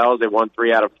play the Pels. They won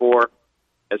 3 out of 4.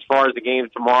 As far as the games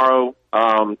tomorrow,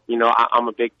 I'm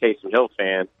a big Taysom Hill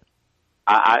fan.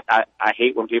 I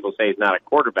hate when people say he's not a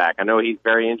quarterback. I know he's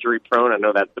very injury prone. I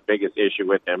know that's the biggest issue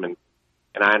with him, and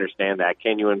I understand that.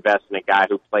 Can you invest in a guy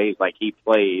who plays like he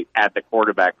plays at the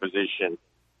quarterback position?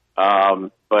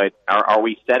 But are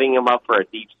we setting him up for a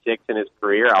deep six in his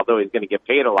career? Although he's going to get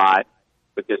paid a lot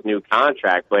with this new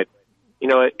contract, but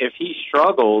if he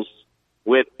struggles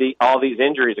with all these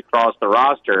injuries across the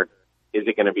roster, is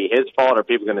it going to be his fault? Or are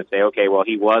people going to say, okay, well,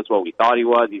 he was what we thought he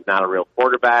was. He's not a real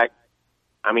quarterback.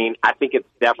 I mean, I think it's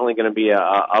definitely going to be a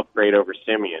upgrade over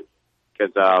Simeon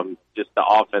because just the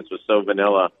offense was so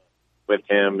vanilla with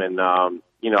him. And,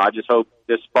 I just hope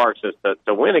this sparks us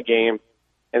to win a game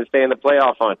and stay in the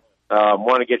playoff hunt.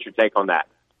 Want to get your take on that.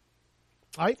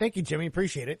 All right. Thank you, Jimmy.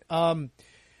 Appreciate it.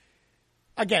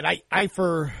 Again, I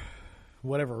for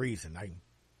whatever reason, I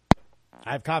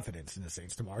have confidence in the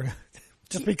Saints tomorrow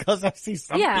just because I see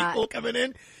some people coming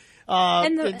in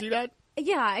to do that.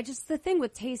 Yeah, the thing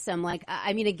with Taysom,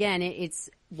 again, it's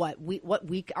what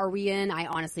week are we in? I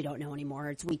honestly don't know anymore.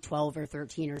 It's week 12 or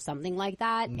 13 or something like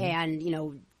that. Mm-hmm.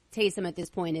 And, Taysom at this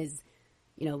point is,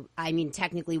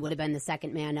 technically would have been the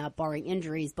second man up barring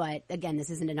injuries. But again, this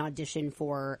isn't an audition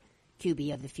for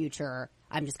QB of the future.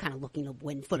 I'm just kind of looking to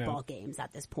win football games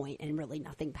at this point and really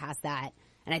nothing past that.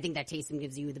 And I think that Taysom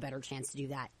gives you the better chance to do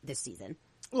that this season.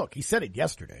 Look, he said it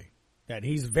yesterday that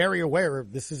he's very aware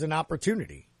of this is an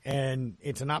opportunity. And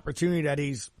it's an opportunity that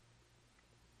he's,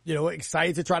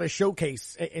 excited to try to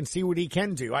showcase and see what he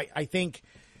can do. I think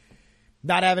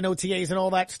not having OTAs and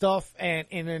all that stuff and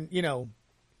then,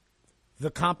 the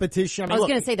competition. I was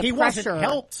going to say the pressure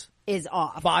helped is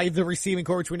off by the receiving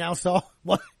corps, which we now saw.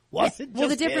 Well,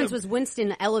 the difference was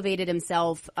Winston elevated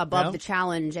himself above the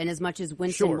challenge, and as much as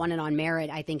Winston won it on merit,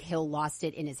 I think Hill lost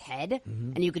it in his head,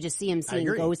 and you could just see him seeing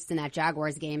ghosts in that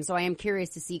Jaguars game. So I am curious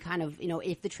to see kind of,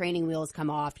 if the training wheels come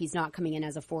off. He's not coming in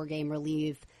as a 4-game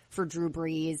relief for Drew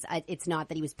Brees. It's not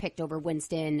that he was picked over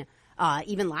Winston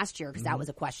even last year, because that was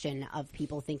a question of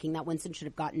people thinking that Winston should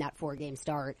have gotten that 4-game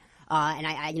start. And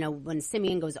I when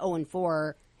Simeon goes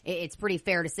 0-4, it's pretty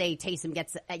fair to say Taysom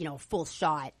gets a full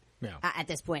shot. Yeah. At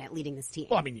this point, at leading this team.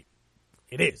 Well, I mean,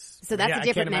 it is. So that's a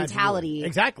different mentality.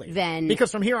 Exactly.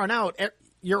 Because from here on out,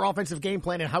 your offensive game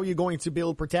plan and how you're going to be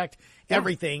able to protect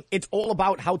everything, it's all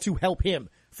about how to help him.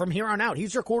 From here on out,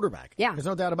 he's your quarterback. Yeah. There's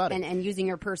no doubt about it. And using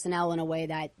your personnel in a way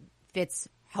that fits,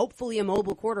 hopefully, a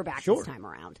mobile quarterback this time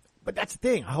around. But that's the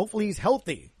thing. Hopefully he's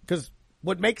healthy, because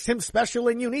what makes him special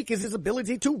and unique is his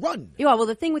ability to run. Yeah, well,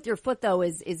 the thing with your foot, though,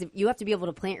 is you have to be able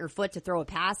to plant your foot to throw a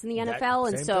pass in the NFL.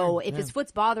 And so if his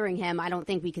foot's bothering him, I don't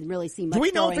think we can really see much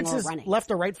throwing or running. Do we know if it's his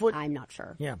left or right foot? I'm not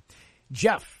sure. Yeah.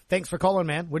 Jeff, thanks for calling,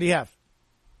 man. What do you have?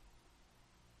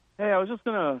 Hey, I was just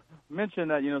going to mention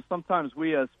that, sometimes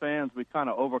we as fans, we kind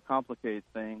of overcomplicate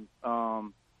things.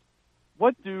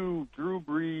 What do Drew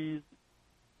Brees,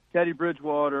 Teddy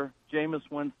Bridgewater, Jameis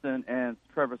Winston, and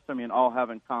Trevor Siemian all have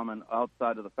in common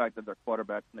outside of the fact that they're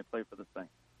quarterbacks and they play for the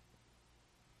Saints?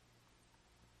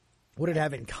 What did it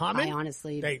have in common?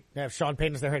 They have Sean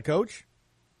Payton as their head coach?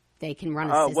 They can run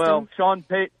a system? Well, Sean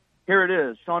Payton, here it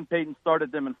is. Sean Payton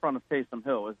started them in front of Taysom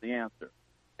Hill is the answer.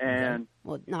 And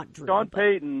well, not Drew, Sean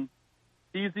Payton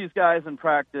sees these guys in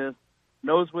practice,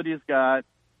 knows what he's got,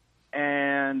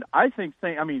 and I think,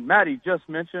 Matty just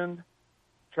mentioned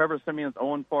Trevor Siemian's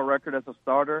 0-4 record as a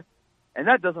starter, and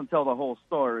that doesn't tell the whole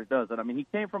story, does it? I mean, he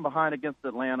came from behind against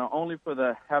Atlanta only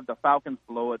have the Falcons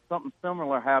blow it. Something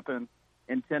similar happened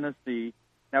in Tennessee.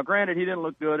 Now, granted, he didn't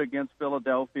look good against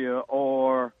Philadelphia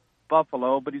or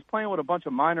Buffalo, but he's playing with a bunch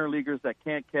of minor leaguers that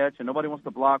can't catch, and nobody wants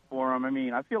to block for him. I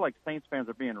mean, I feel like Saints fans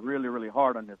are being really, really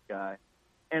hard on this guy.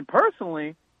 And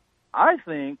personally, I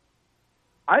think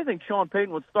Sean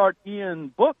Payton would start Ian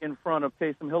Book in front of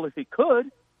Taysom Hill if he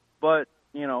could, but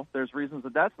there's reasons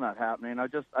that that's not happening.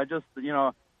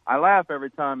 I laugh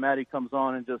every time Matty comes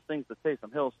on and just sings the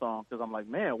Taysom Hill song because I'm like,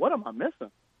 man, what am I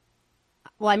missing?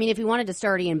 Well, I mean, if he wanted to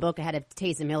start Ian Book ahead of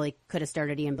Taysom Hill, he could have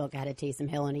started Ian Book ahead of Taysom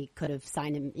Hill, and he could have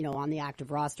signed him, on the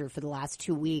active roster for the last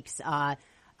 2 weeks.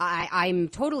 I'm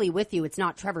totally with you. It's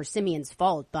not Trevor Siemian's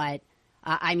fault, but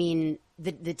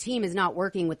the team is not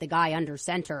working with the guy under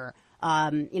center.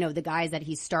 The guys that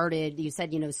he started, you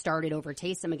said, started over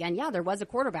Taysom again. Yeah, there was a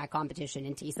quarterback competition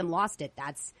and Taysom lost it.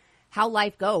 That's how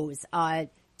life goes.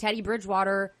 Teddy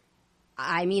Bridgewater,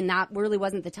 that really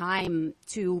wasn't the time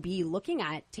to be looking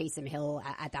at Taysom Hill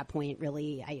at that point,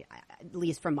 really, at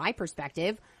least from my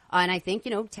perspective. And I think,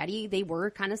 Teddy, they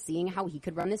were kind of seeing how he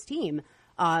could run this team.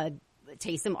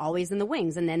 Taysom always in the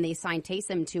wings. And then they signed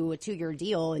Taysom to a 2-year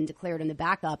deal and declared him the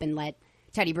backup and let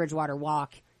Teddy Bridgewater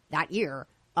walk that year.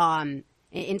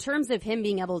 In terms of him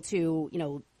being able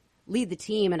to, lead the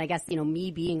team, and I guess,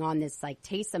 me being on this like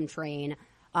Taysom train,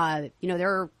 there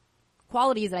are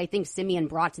qualities that I think Simeon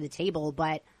brought to the table,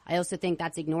 but I also think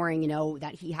that's ignoring,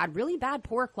 that he had really bad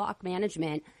poor clock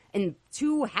management in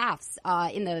 2 halves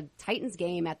in the Titans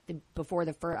game before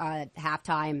the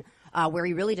halftime, where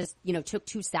he really just, took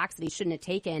 2 sacks that he shouldn't have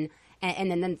taken.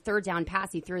 And then third down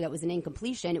pass he threw that was an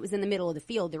incompletion. It was in the middle of the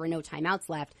field. There were no timeouts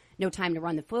left, no time to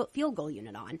run the field goal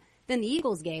unit on. Then the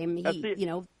Eagles game, he,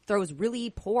 throws really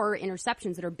poor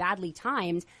interceptions that are badly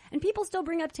timed, and people still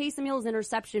bring up Taysom Hill's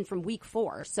interception from week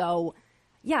 4. So,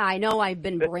 yeah, I know I've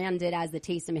been branded as the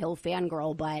Taysom Hill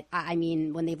fangirl, but I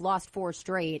mean, when they've lost 4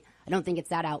 straight, I don't think it's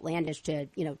that outlandish to,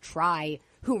 try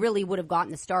who really would have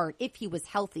gotten the start if he was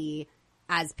healthy,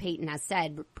 as Peyton has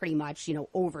said, pretty much,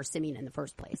 over Simeon in the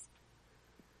first place.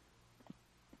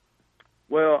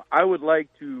 Well, I would like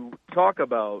to talk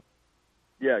about,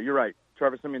 yeah, you're right.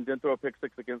 Trevor Simeon didn't throw a pick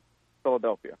 6 against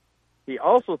Philadelphia. He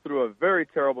also threw a very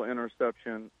terrible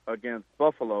interception against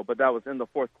Buffalo, but that was in the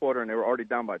fourth quarter, and they were already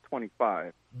down by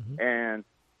 25. Mm-hmm. And,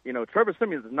 Trevor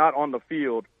Simeon is not on the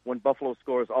field when Buffalo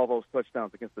scores all those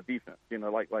touchdowns against the defense.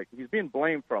 Like he's being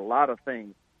blamed for a lot of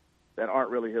things that aren't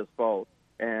really his fault.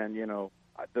 And,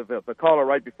 the caller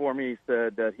right before me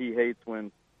said that he hates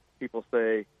when people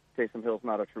say Taysom Hill's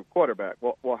not a true quarterback.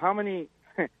 Well, how many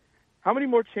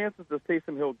more chances does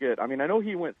Taysom Hill get? I mean, I know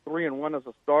he went 3-1 as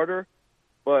a starter,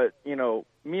 but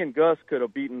me and Gus could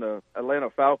have beaten the Atlanta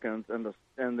Falcons, and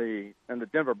the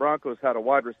Denver Broncos had a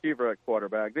wide receiver at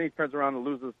quarterback. Then he turns around and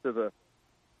loses to the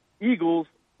Eagles,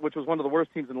 which was one of the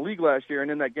worst teams in the league last year,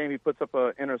 and in that game he puts up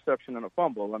an interception and a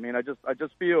fumble. I mean, I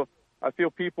just feel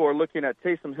people are looking at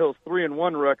Taysom Hill's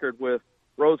 3-1 record with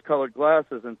rose-colored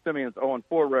glasses and Simeon's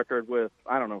 0-4 record with,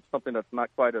 I don't know, something that's not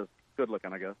quite as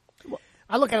good-looking, I guess.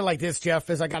 I look at it like this, Jeff,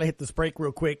 as I got to hit this break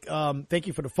real quick. Thank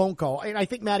you for the phone call. And I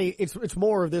think, Maddie, it's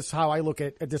more of this how I look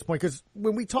at this point, because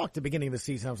when we talked at the beginning of the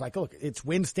season, I was like, look, it's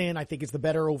Winston. I think it's the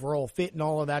better overall fit and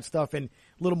all of that stuff, and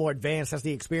a little more advanced. That's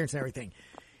the experience and everything.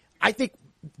 I think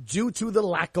due to the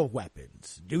lack of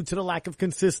weapons, due to the lack of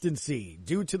consistency,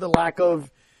 due to the lack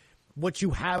of what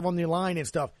you have on the line and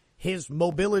stuff, his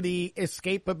mobility,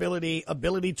 escapability,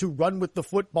 ability to run with the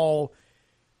football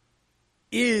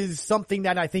is something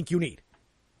that I think you need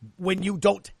when you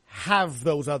don't have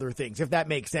those other things, if that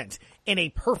makes sense. In a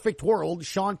perfect world,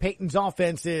 Sean Payton's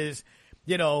offense is,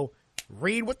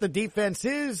 read what the defense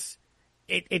is.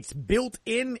 It's built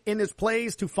in his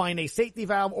plays to find a safety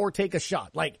valve or take a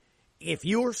shot. Like, if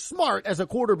you're smart as a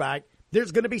quarterback,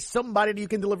 there's going to be somebody that you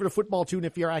can deliver the football to, and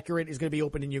if you're accurate, is going to be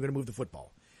open and you're going to move the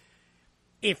football.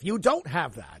 If you don't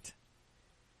have that,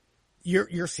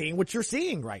 you're seeing what you're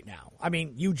seeing right now. I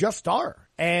mean, you just are.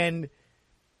 And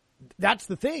that's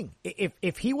the thing.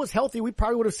 If he was healthy, we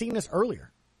probably would have seen this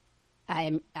earlier.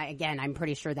 I'm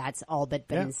pretty sure that's all but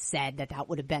been said, that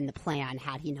would have been the plan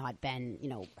had he not been,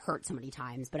 hurt so many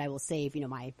times. But I will save,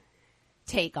 my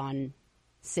take on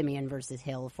Simeon versus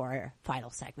Hill for our final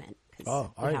segment, because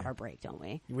we have our break, don't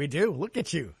we? We do. Look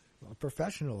at you. A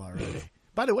professional already.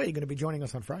 By the way, you're going to be joining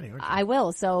us on Friday, aren't you? I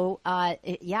will. So,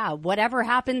 whatever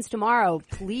happens tomorrow,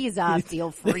 please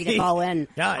feel free to call in.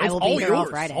 Yeah, I will be here on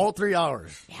Friday. All 3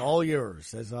 hours. Yeah. All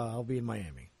yours, as I'll be in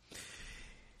Miami.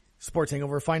 Sports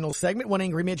Hangover final segment. One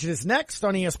Angry Midget is next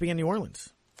on ESPN New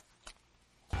Orleans.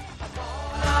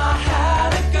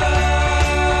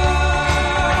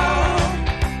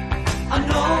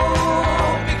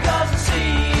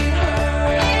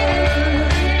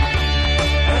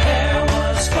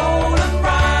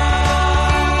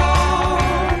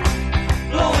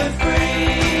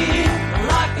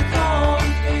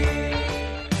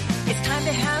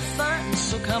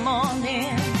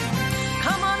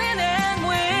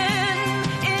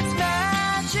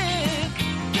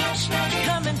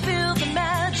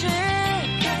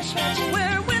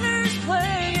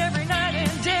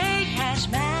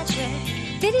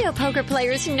 Video poker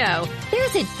players know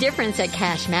there's a difference at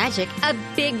Cash Magic, a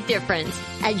big difference.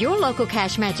 At your local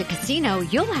Cash Magic casino,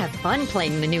 you'll have fun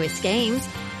playing the newest games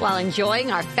while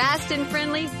enjoying our fast and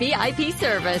friendly VIP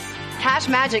service. Cash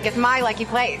Magic is my lucky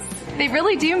place. They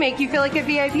really do make you feel like a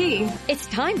VIP. It's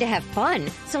time to have fun,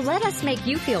 so let us make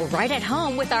you feel right at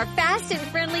home with our fast and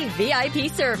friendly VIP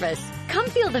service. Come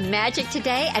feel the magic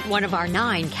today at one of our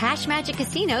 9 Cash Magic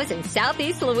casinos in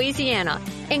Southeast Louisiana,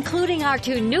 including our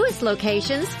 2 newest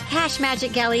locations, Cash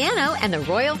Magic Galliano and the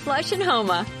Royal Flush in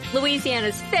Houma,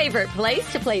 Louisiana's favorite place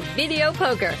to play video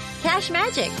poker. Cash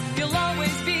Magic. You'll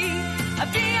always be a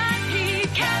VIP.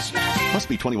 Cash Magic. Must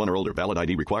be 21 or older. Valid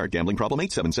ID required. Gambling problem?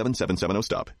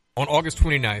 877-770-STOP. On August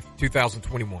 29th,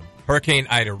 2021, Hurricane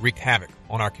Ida wreaked havoc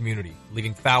on our community,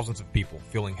 leaving thousands of people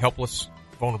feeling helpless,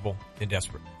 vulnerable, and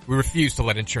desperate. We refuse to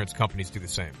let insurance companies do the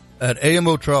same. At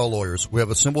AMO Trial Lawyers, we have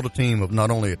assembled a team of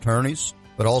not only attorneys,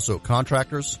 but also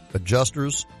contractors,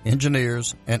 adjusters,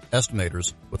 engineers, and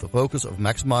estimators with the focus of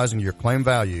maximizing your claim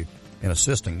value and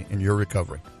assisting in your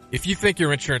recovery. If you think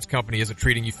your insurance company isn't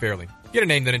treating you fairly, get a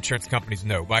name that insurance companies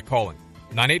know by calling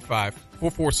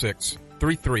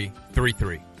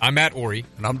 985-446-3333. I'm Matt Ori.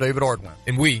 And I'm David Ardwin.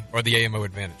 And we are the AMO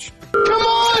Advantage. Come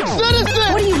on,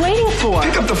 citizen! What are you waiting for?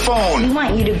 Pick up the phone. We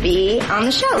want you to be on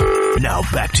the show. Now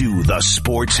back to the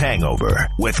Sports Hangover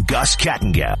with Gus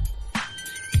Kattengell.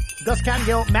 Gus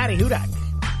Kattengell, Matty Hudak.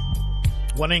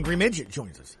 One Angry Midget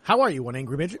joins us. How are you, One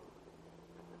Angry Midget?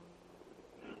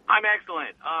 I'm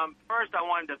excellent. First, I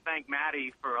wanted to thank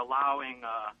Maddie for allowing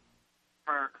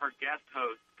her guest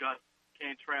host, Gus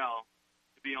Cantrell,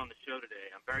 to be on the show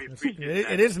today. I'm very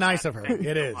appreciative. It is nice of her.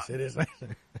 It is. It is nice of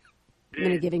her. I'm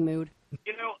in a giving mood.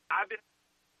 You know, I've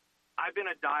been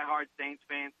a diehard Saints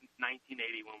fan since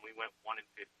 1980 when we went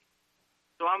 1-50.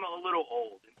 So I'm a little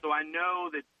old, and so I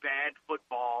know that bad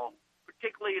football,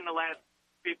 particularly in the last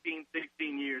 15,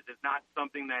 16 years, is not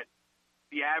something that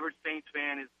the average Saints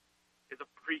fan is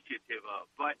appreciative of.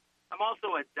 But I'm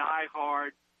also a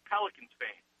diehard Pelicans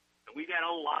fan, and we've had a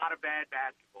lot of bad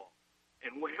basketball.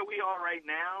 And where we are right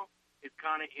now is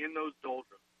kind of in those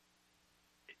doldrums.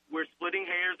 We're splitting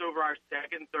hairs over our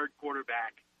second, third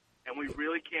quarterback, and we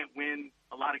really can't win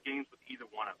a lot of games with either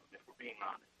one of them, if we're being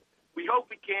honest. We hope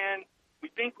we can. We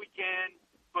think we can,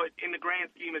 but in the grand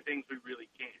scheme of things, we really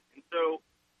can't. And so,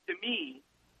 to me,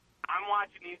 I'm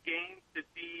watching these games to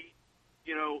see,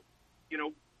 you know,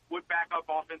 what backup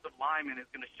offensive lineman is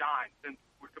going to shine since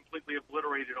we're completely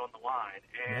obliterated on the line,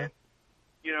 and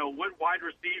what wide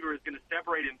receiver is going to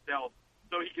separate himself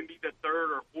so he can be the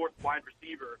third or fourth wide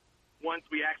receiver once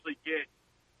we actually get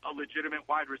a legitimate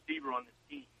wide receiver on this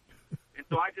team. And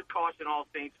so I just caution all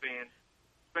Saints fans,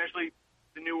 especially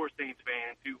the newer Saints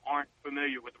fans who aren't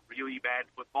familiar with really bad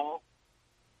football,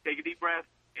 take a deep breath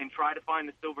and try to find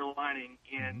the silver lining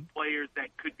in players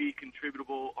that could be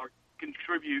contributable or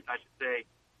contribute, I should say,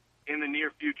 in the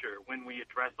near future when we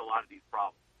address a lot of these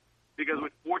problems. Because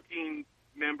with 14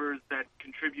 members that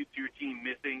contribute to your team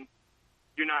missing,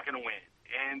 you're not going to win.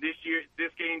 And this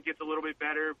game gets a little bit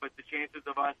better, but the chances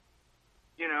of us,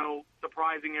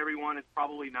 surprising everyone is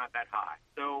probably not that high.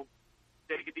 So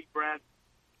take a deep breath,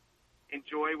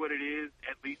 enjoy what it is,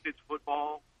 at least it's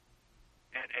football,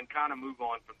 and kind of move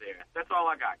on from there. That's all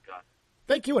I got, Gus.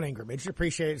 Thank you, Ingram. I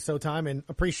appreciate it so time, and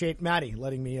appreciate Maddie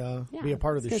letting me be a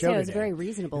part of the show It was today. very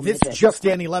reasonable. This just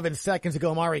in 11 seconds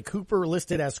ago, Amari Cooper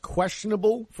listed as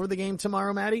questionable for the game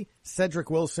tomorrow, Maddie. Cedric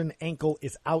Wilson, ankle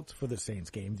is out for the Saints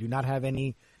game. Do not have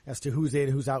any as to who's in,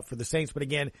 who's out for the Saints. But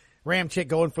again, Ramchick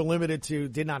going for limited to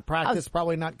did not practice,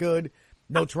 probably not good.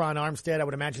 No Teron Armstead, I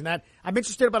would imagine that. I'm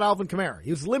interested about Alvin Kamara.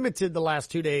 He was limited the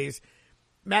last 2 days.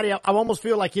 Maddie, I almost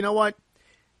feel like, you know what?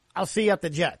 I'll see you at the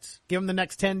Jets. Give him the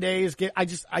next 10 days.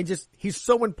 He's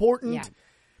so important. Yeah.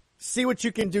 See what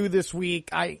you can do this week.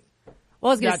 Well, I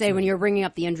was going to say, when you're bringing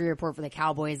up the injury report for the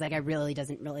Cowboys, it really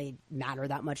doesn't really matter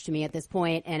that much to me at this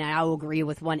point. And I will agree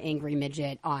with One Angry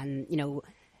Midget on,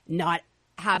 not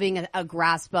having a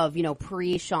grasp of,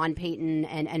 pre-Sean Payton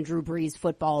and Drew Brees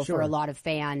football for a lot of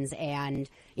fans and,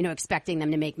 expecting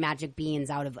them to make magic beans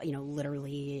out of,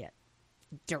 literally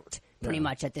dirt pretty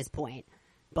much at this point.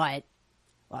 But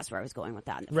that's where I was going with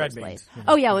that in the first place. Yeah.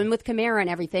 Oh, yeah, and with Kamara and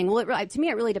everything, to me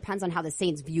it really depends on how the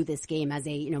Saints view this game as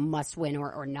a must-win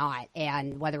or not,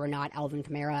 and whether or not Alvin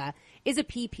Kamara is a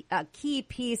key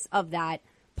piece of that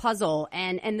puzzle.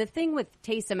 And the thing with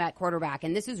Taysom at quarterback,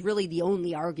 and this is really the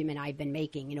only argument I've been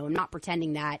making, I'm not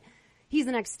pretending that he's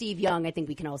the next Steve Young. I think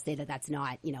we can all say that that's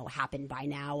not, happened by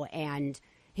now, and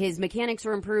his mechanics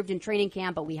are improved in training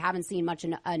camp, but we haven't seen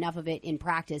enough of it in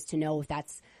practice to know if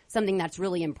that's something that's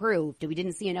really improved. We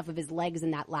didn't see enough of his legs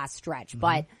in that last stretch.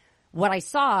 But what I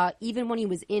saw, even when he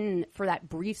was in for that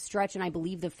brief stretch, and I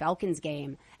believe the Falcons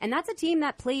game, and that's a team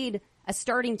that played a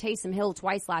starting Taysom Hill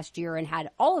twice last year and had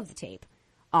all of the tape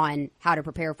on how to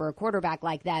prepare for a quarterback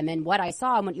like them. And what I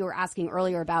saw, and what you were asking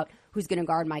earlier about who's going to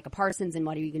guard Micah Parsons and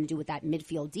what are you going to do with that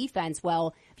midfield defense,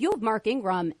 well, if you have Mark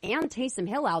Ingram and Taysom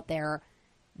Hill out there,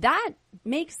 that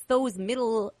makes those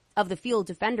middle of the field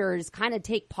defenders kind of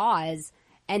take pause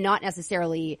and not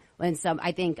necessarily when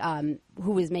I think,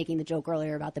 who was making the joke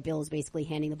earlier about the Bills basically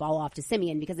handing the ball off to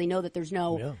Simeon because they know that there's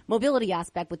no mobility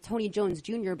aspect with Tony Jones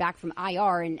Jr. back from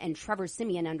IR and Trevor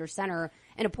Simeon under center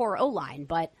and a poor O-line.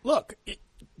 But look,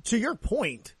 to your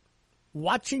point,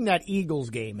 watching that Eagles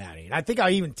game, Maddie, and I think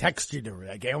I even texted you during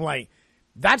that game, I'm like,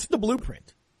 that's the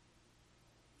blueprint.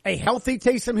 A healthy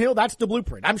Taysom Hill, that's the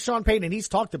blueprint. I'm Sean Payton, and he's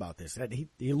talked about this. That he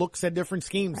looks at different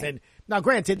schemes. Right. And now,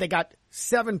 granted, they got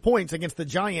 7 points against the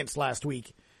Giants last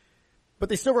week, but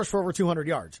they still rushed for over 200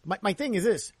 yards. My thing is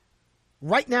this.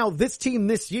 Right now, this team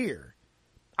this year,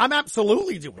 I'm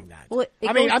absolutely doing that. Well,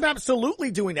 I'm absolutely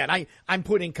doing that. I'm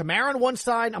putting Kamara on one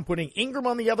side, I'm putting Ingram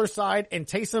on the other side, and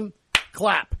Taysom,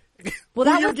 clap. Well,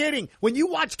 that you're getting. When you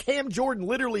watch Cam Jordan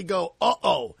literally go,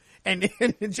 uh-oh, and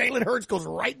Jalen Hurts goes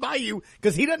right by you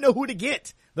because he doesn't know who to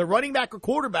get, the running back or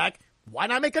quarterback, why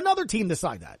not make another team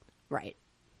decide that? Right.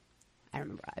 I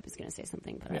remember I was going to say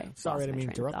something, but yeah, sorry, I didn't mean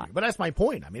to interrupt you. But that's my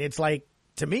point. I mean, it's like,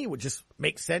 to me, it would just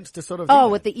make sense to sort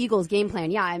of. With the Eagles game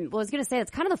plan. Yeah, I was going to say that's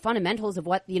kind of the fundamentals of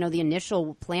what, the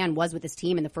initial plan was with this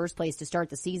team in the first place to start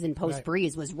the season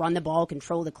post-Breeze was run the ball,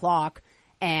 control the clock,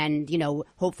 and,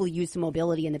 hopefully use some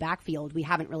mobility in the backfield. We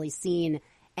haven't really seen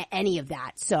any of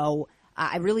that. So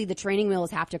the training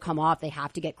wheels have to come off. They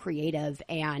have to get creative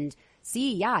and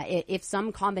see, if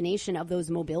some combination of those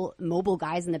mobile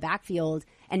guys in the backfield,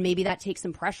 and maybe that takes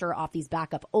some pressure off these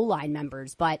backup O-line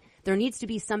members. But there needs to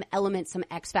be some element, some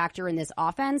X factor in this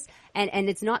offense. And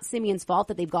it's not Simeon's fault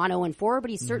that they've gone 0-4, but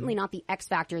he's certainly not the X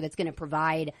factor that's going to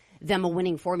provide them a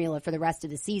winning formula for the rest of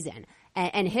the season.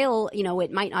 And Hill,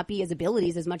 it might not be his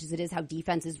abilities as much as it is how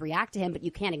defenses react to him, but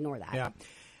you can't ignore that. Yeah.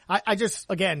 I just,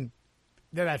 again,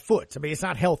 that foot, I mean, it's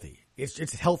not healthy.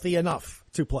 It's healthy enough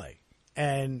to play.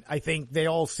 And I think they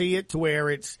all see it to where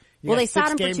it's, they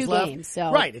sat him for 2 games,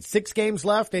 so. Right. It's 6 games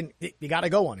left and you got to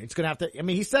go on. It's going to have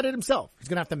to, he said it himself. He's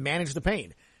going to have to manage the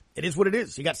pain. It is what it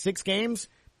is. You got 6 games.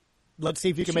 Let's see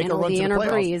if you can make a run to the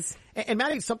playoffs. And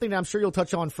Maddie, it's something that I'm sure you'll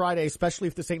touch on Friday, especially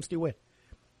if the Saints do win.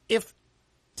 If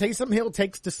Taysom Hill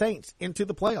takes the Saints into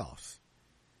the playoffs,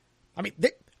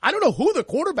 I don't know who the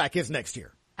quarterback is next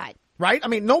year. Right?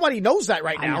 Nobody knows that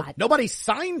right now. Nobody's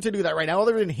signed to do that right now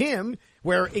other than him,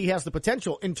 where he has the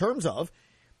potential in terms of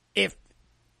if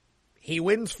he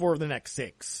wins for the next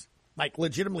 6,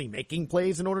 legitimately making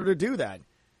plays in order to do that.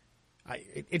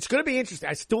 It's going to be interesting.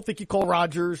 I still think you call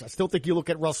Rodgers. I still think you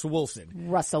look at Russell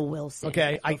Wilson.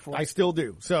 Okay. I still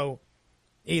do. So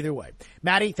either way.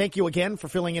 Maddie, thank you again for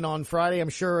filling in on Friday. I'm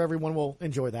sure everyone will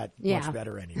enjoy that much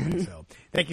better anyway. So thank you.